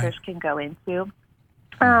 as the church can go into.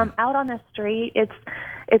 Out on the street,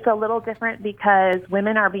 it's a little different because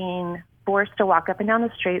women are being forced to walk up and down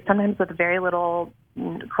the street, sometimes with very little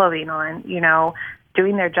clothing on,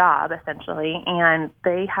 doing their job essentially, and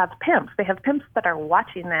they have pimps. They have pimps that are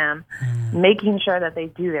watching them, making sure that they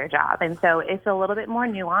do their job. And so it's a little bit more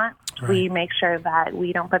nuanced. Right. We make sure that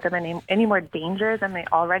we don't put them in any more danger than they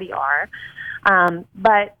already are.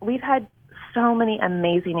 But we've had so many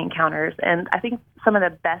amazing encounters, and I think some of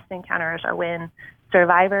the best encounters are when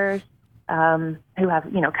survivors who have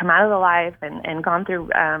come out of the life and gone through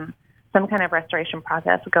some kind of restoration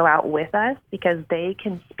process go out with us because they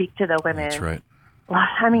can speak to the women. That's right.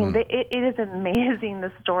 I mean, it is amazing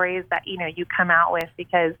the stories that you come out with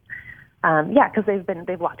because, because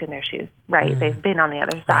they've walked in their shoes, right? They've been on the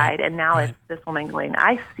other side, and now it's this woman going,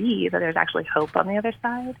 I see that there's actually hope on the other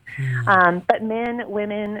side. But men,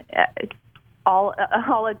 women, all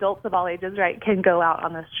adults of all ages, right, can go out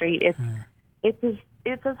on the street. It's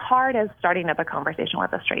as hard as starting up a conversation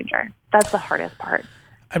with a stranger. That's the hardest part.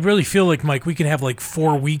 I really feel like, Mike, we could have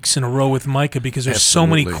 4 weeks in a row with Micah because there's so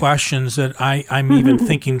many questions that I'm even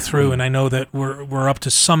thinking through, and I know that we're up to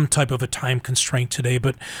some type of a time constraint today.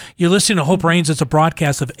 But you're listening to Hope Reigns. It's a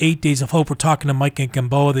broadcast of 8 Days of Hope. We're talking to Micah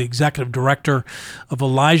Gamboa, the executive director of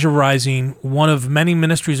Elijah Rising, one of many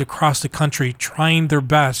ministries across the country trying their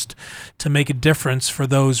best to make a difference for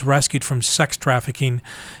those rescued from sex trafficking.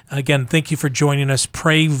 Again, thank you for joining us.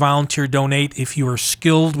 Pray, volunteer, donate if you are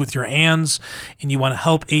skilled with your hands and you want to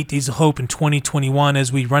help 8 Days of Hope in 2021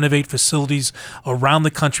 as we renovate facilities around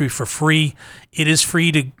the country for free. It is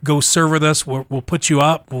free to go serve with us. We'll put you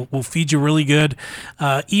up. We'll feed you really good.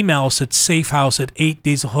 Email us at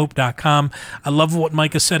safehouse@8daysofhope.com. I love what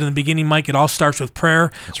Micah said in the beginning, Mike. It all starts with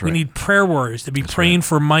prayer. That's right. We need prayer warriors to be praying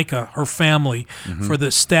for Micah, her family, for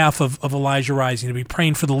the staff of Elijah Rising, to be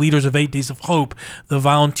praying for the leaders of 8 Days of Hope, the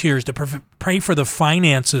volunteers, to pray for the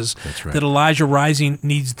finances that Elijah Rising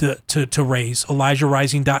needs to raise.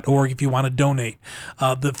 ElijahRising.org if you want to donate.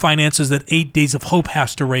 The finances that 8 Days of Hope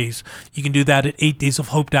has to raise. You can do that at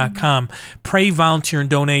 8daysofhope.com. Pray, volunteer, and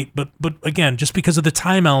donate. But again, just because of the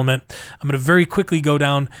time element, I'm going to very quickly go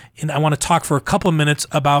down, and I want to talk for a couple of minutes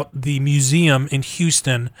about the museum in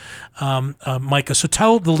Houston, Micah. So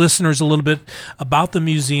tell the listeners a little bit about the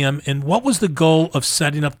museum and what was the goal of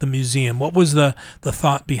setting up the museum? What was the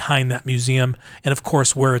thought behind that museum, and of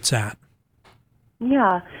course, where it's at?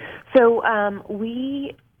 Yeah. So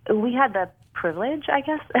we had the privilege, I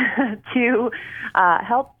guess, to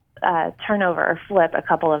help turn over or flip a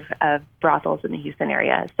couple of brothels in the Houston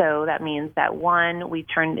area. So that means that one, we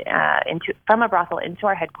turned from a brothel into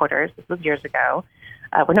our headquarters. This was years ago.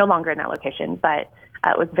 We're no longer in that location, but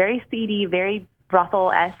it was very seedy, very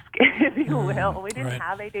brothel-esque, if you will. We didn't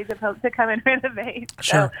have 8 Days of Hope to come and renovate.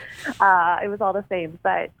 Sure. So it was all the same.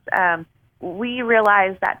 But we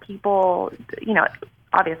realized that people,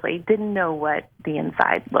 obviously didn't know what the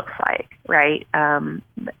inside looks like, right?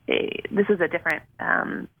 This is a different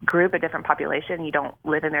group, a different population. You don't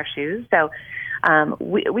live in their shoes. So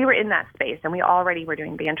we were in that space, and we already were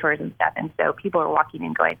doing band tours and stuff. And so people were walking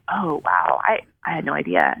in going, oh, wow, I had no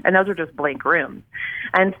idea. And those were just blank rooms.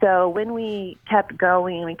 And so when we kept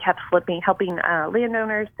going, we kept helping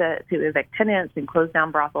landowners to evict tenants and close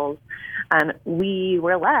down brothels. They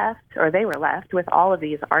were left with all of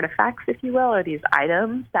these artifacts, if you will, or these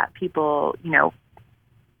items that people, the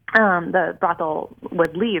brothel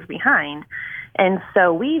would leave behind. And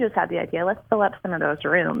so we just had the idea, let's fill up some of those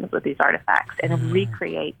rooms with these artifacts and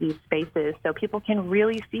recreate these spaces so people can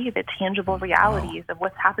really see the tangible realities of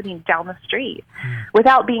what's happening down the street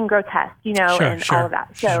without being grotesque, all of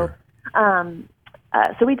that. So,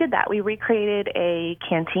 so we did that. We recreated a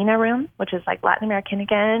cantina room, which is like Latin American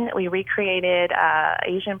again. We recreated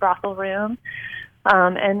Asian brothel room.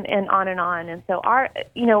 And on and on. And so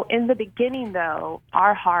in the beginning though,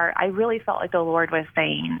 our heart, I really felt like the Lord was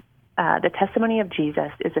saying, the testimony of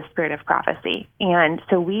Jesus is a spirit of prophecy. And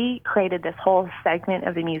so we created this whole segment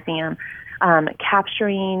of the museum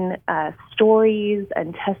capturing stories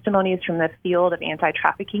and testimonies from the field of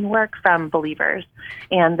anti-trafficking work from believers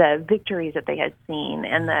and the victories that they had seen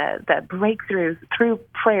and the breakthroughs through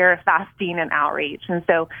prayer, fasting, and outreach. And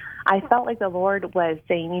so I felt like the Lord was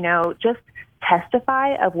saying, just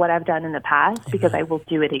testify of what I've done in the past because I will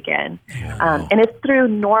do it again. And it's through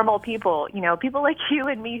normal people, people like you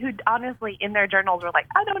and me who honestly in their journals were like,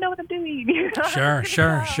 I don't know what I'm doing.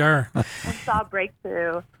 Sure. And saw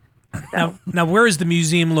breakthrough. Now, where is the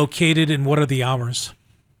museum located and what are the hours?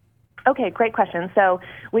 Okay, great question. So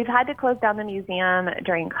we've had to close down the museum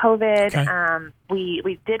during COVID. Okay.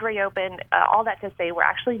 We did reopen. All that to say, we're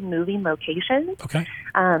actually moving locations. Okay.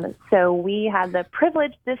 So we had the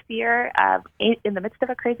privilege this year, in the midst of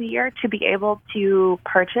a crazy year, to be able to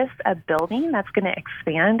purchase a building that's going to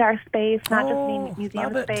expand our space, not just mean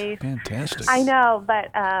museum space. Fantastic. I know,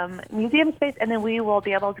 but museum space, and then we will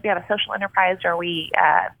be able to have a social enterprise where we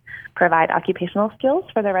provide occupational skills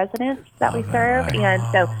for the residents that we serve. And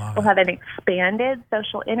so we'll have an expanded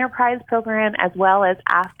social enterprise program as well as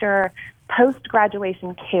after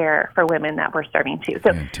post-graduation care for women that we're serving too.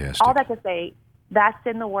 So Fantastic. All that to say, that's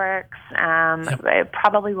in the works. It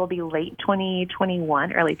probably will be late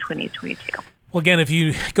 2021, early 2022. Well, again, if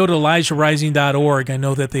you go to ElijahRising.org, I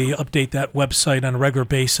know that they update that website on a regular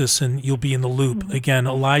basis, and you'll be in the loop. Again,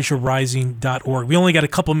 ElijahRising.org. We only got a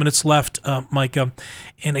couple minutes left, Micah.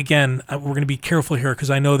 And again, we're going to be careful here because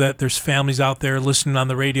I know that there's families out there listening on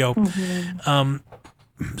the radio.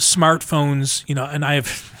 Smartphones, and I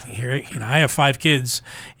have 5 kids,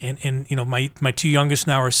 and my 2 youngest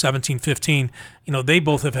now are 17, 15. They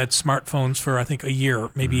both have had smartphones for I think a year,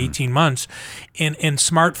 maybe 18 months, and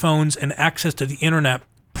smartphones and access to the internet.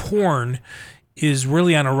 Porn is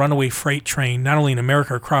really on a runaway freight train, not only in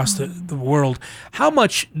America, across the world. How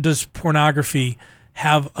much does pornography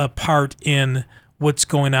have a part in what's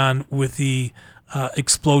going on with the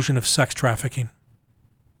explosion of sex trafficking?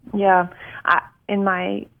 Yeah. In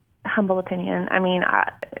my humble opinion,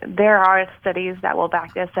 there are studies that will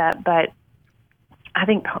back this up, but I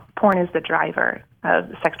think porn is the driver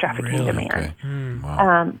of sex trafficking demand. Okay.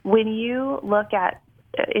 Wow. When you look at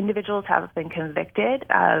individuals have been convicted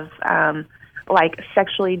of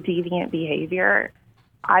sexually deviant behavior,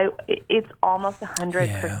 it's almost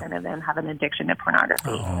 100% of them have an addiction to pornography.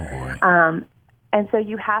 Oh boy. And so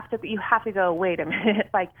you have to go, wait a minute,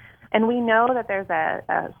 and we know that there's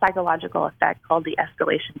a psychological effect called the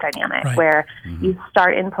escalation dynamic, where you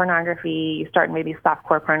start in pornography, you start in maybe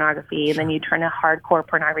softcore pornography, and then you turn to hardcore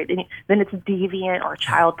pornography, then it's deviant or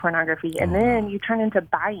child pornography, and then you turn into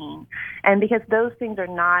buying. And because those things are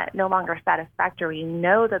no longer satisfactory, you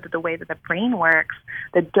know that the way that the brain works,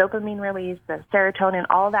 the dopamine release, the serotonin,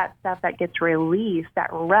 all that stuff that gets released, that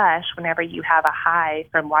rush whenever you have a high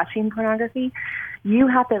from watching pornography, you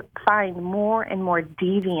have to find more and more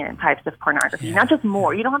deviant types of pornography, not just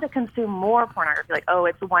more. You don't have to consume more pornography, like,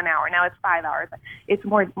 it's 1 hour, now it's 5 hours. It's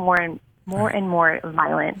more and more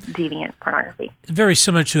violent, deviant pornography. Very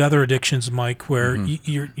similar to other addictions, Mike, where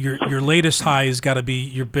your latest high has got to be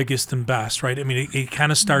your biggest and best, right? It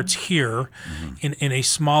kind of starts here in a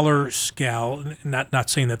smaller scale.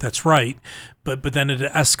 Not saying that that's right, but then it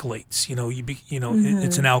escalates.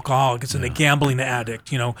 It's an alcoholic, it's a gambling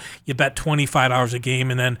addict. You bet $25 a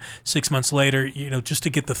game, and then 6 months later, just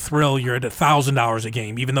to get the thrill, you're at $1,000 a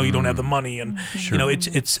game, even though you don't have the money. And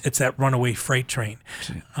it's that runaway freight train.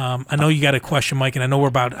 I know you got a question, Mike, and I know we're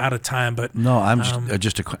about out of time, but no, I'm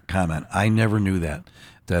just a quick comment. I never knew that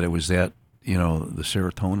it was that. The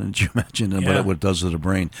serotonin that you mentioned, and what it does to the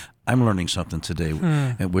brain. I'm learning something today,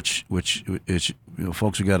 and which is,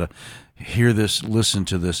 folks have got to hear this, listen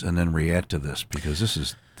to this, and then react to this, because this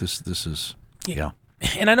is.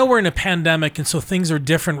 And I know we're in a pandemic, and so things are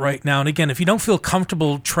different right now. And again, if you don't feel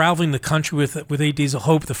comfortable traveling the country with 8 Days of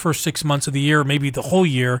Hope the first 6 months of the year, maybe the whole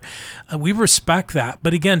year, we respect that.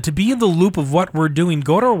 But again, to be in the loop of what we're doing,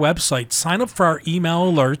 go to our website, sign up for our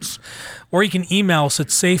email alerts, or you can email us at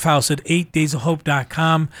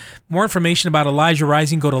safehouse@8daysofhope.com. More information about Elijah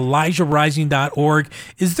Rising, go to ElijahRising.org.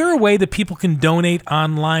 Is there a way that people can donate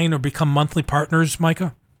online or become monthly partners,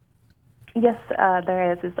 Micah? Yes,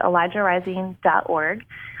 there is. It's ElijahRising.org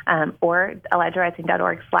or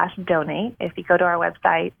ElijahRising.org/donate. If you go to our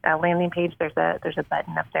website landing page, there's a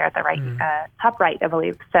button up there at the right top right, I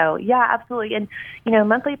believe. So yeah, absolutely. And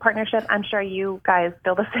monthly partnership, I'm sure you guys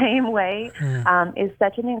feel the same way. Is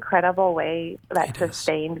such an incredible way that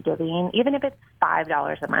sustained giving, even if it's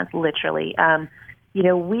 $5 a month, literally.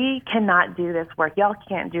 We cannot do this work. Y'all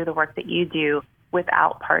can't do the work that you do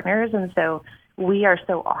without partners. And so we are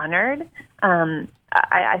so honored.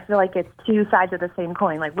 I feel like it's two sides of the same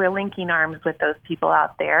coin. Like, we're linking arms with those people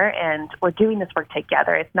out there, and we're doing this work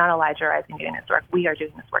together. It's not Elijah Rising doing this work. We are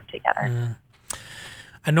doing this work together.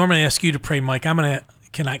 I normally ask you to pray, Mike.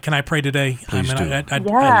 Can I pray today? Please do.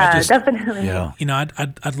 Definitely. Yeah. You know,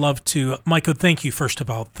 I'd love to. Michael, thank you, first of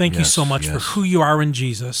all. Thank you so much for who you are in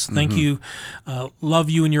Jesus. Thank you. Love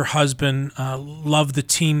you and your husband. Love the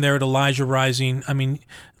team there at Elijah Rising. I mean,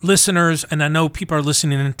 listeners, and I know people are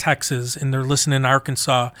listening in Texas and they're listening in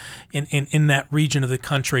Arkansas, in that region of the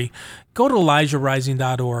country. Go to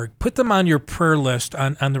ElijahRising.org. Put them on your prayer list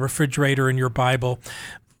on the refrigerator in your Bible.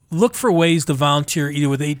 Look for ways to volunteer either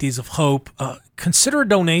with 8 Days of Hope. Consider a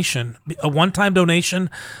donation, a one-time donation.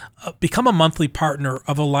 Become a monthly partner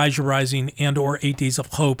of Elijah Rising and or 8 Days of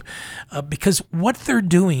Hope, because what they're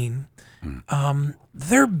doing,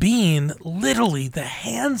 they're being literally the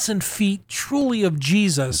hands and feet truly of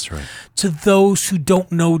Jesus to those who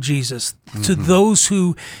don't know Jesus, to those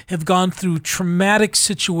who have gone through traumatic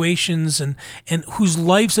situations and whose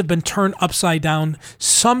lives have been turned upside down,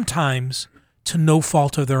 sometimes to no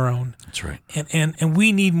fault of their own. That's right. And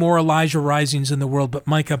we need more Elijah Risings in the world. But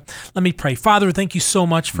Micah, let me pray. Father, thank you so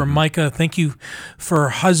much for Micah. Thank you for her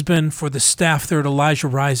husband, for the staff there at Elijah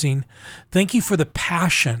Rising. Thank you for the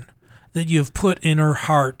passion that you have put in her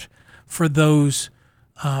heart for those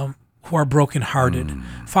who are brokenhearted.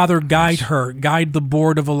 Father, guide her, guide the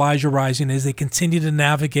board of Elijah Rising as they continue to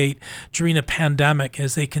navigate during a pandemic,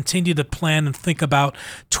 as they continue to plan and think about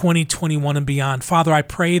 2021 and beyond. Father, I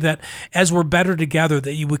pray that as we're better together,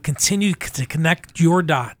 that you would continue to connect your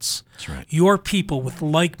dots, your people with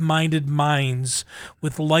like-minded minds,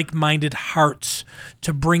 with like-minded hearts,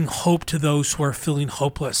 to bring hope to those who are feeling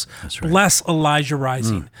hopeless. Bless Elijah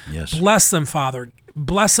Rising. Bless them, Father.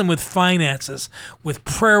 Bless them with finances, with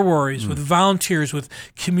prayer warriors, with volunteers, with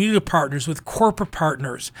community partners, with corporate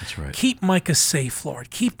partners. That's right. Keep Micah safe, Lord.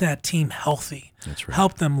 Keep that team healthy. That's right.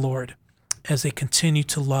 Help them, Lord, as they continue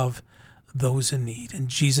to love those in need. In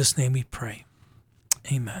Jesus' name we pray.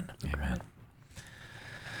 Amen. Amen.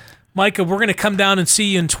 Micah, we're going to come down and see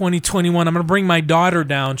you in 2021. I'm going to bring my daughter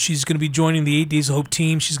down. She's going to be joining the 8 Days of Hope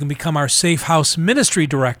team. She's going to become our Safe House Ministry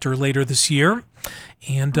Director later this year.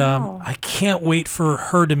 And I can't wait for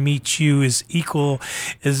her to meet you, as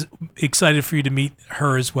excited for you to meet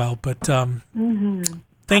her as well. But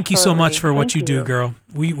thank you so much for what you do, girl.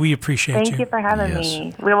 We appreciate you. Thank you for having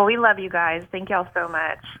me. We love you guys. Thank y'all so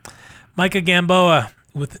much. Micah Gamboa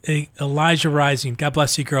with Elijah Rising. God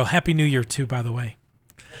bless you, girl. Happy New Year, too, by the way.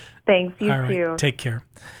 Thanks. You All right, too. take care.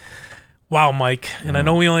 Wow, Mike. And I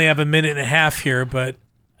know we only have a minute and a half here, but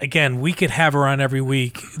again, we could have her on every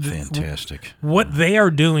week. Fantastic. What they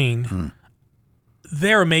are doing,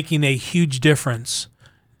 they're making a huge difference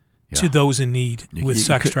to those in need with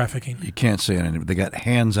sex trafficking. You can't say it. They got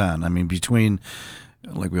hands-on. I mean, between,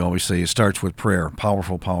 like we always say, it starts with prayer,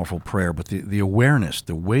 powerful, powerful prayer, but the awareness,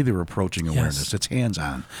 the way they're approaching awareness, it's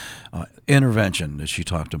hands-on. Intervention, that she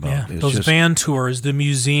talked about. Yeah, those van tours, the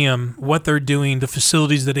museum, what they're doing, the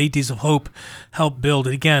facilities that 8 Days of Hope help build.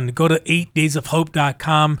 Again, go to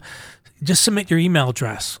 8daysofhope.com. Just submit your email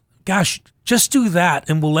address. Gosh, just do that,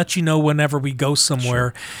 and we'll let you know whenever we go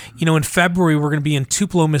somewhere. Sure. You know, in February, we're going to be in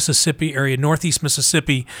Tupelo, Mississippi area, northeast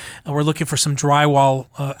Mississippi, and we're looking for some drywall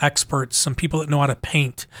experts, some people that know how to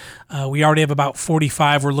paint. We already have about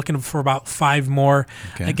 45. We're looking for about 5 more.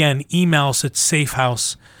 Okay. Again, email us at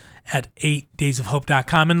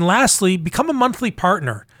safehouse@8daysofhope.com. And lastly, become a monthly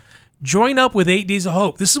partner. Join up with 8 Days of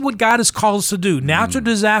Hope. This is what God has called us to do. Natural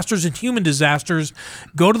disasters and human disasters.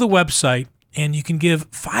 Go to the website, and you can give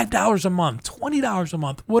 $5 a month, $20 a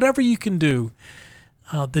month, whatever you can do.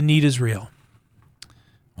 The need is real.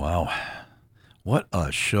 Wow. What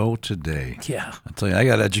a show today. Yeah. I tell you, I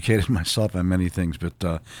got educated myself on many things, but,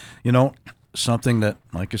 something that,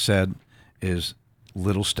 like I said, is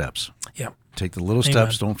little steps. Yeah. Take the little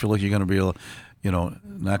steps. Don't feel like you're going to be able,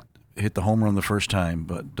 not hit the home run the first time,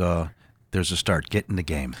 but there's a start. Get in the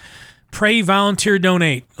game. Pray, volunteer,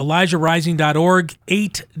 donate. ElijahRising.org,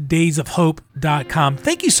 8daysofhope.com.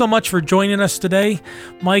 Thank you so much for joining us today.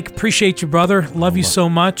 Mike, appreciate you, brother. Love you so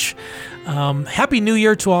much. Happy New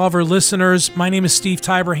Year to all of our listeners. My name is Steve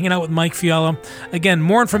Tiber, hanging out with Mike Fiala. Again,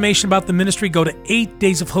 more information about the ministry, go to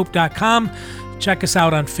 8daysofhope.com. Check us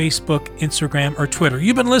out on Facebook, Instagram, or Twitter.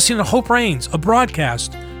 You've been listening to Hope Reigns, a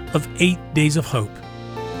broadcast of 8 Days of Hope.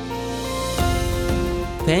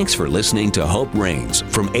 Thanks for listening to Hope Reigns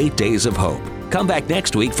from 8 Days of Hope. Come back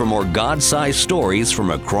next week for more God-sized stories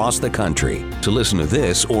from across the country. To listen to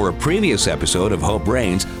this or a previous episode of Hope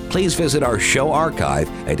Reigns, please visit our show archive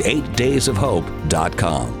at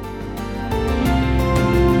 8daysofhope.com.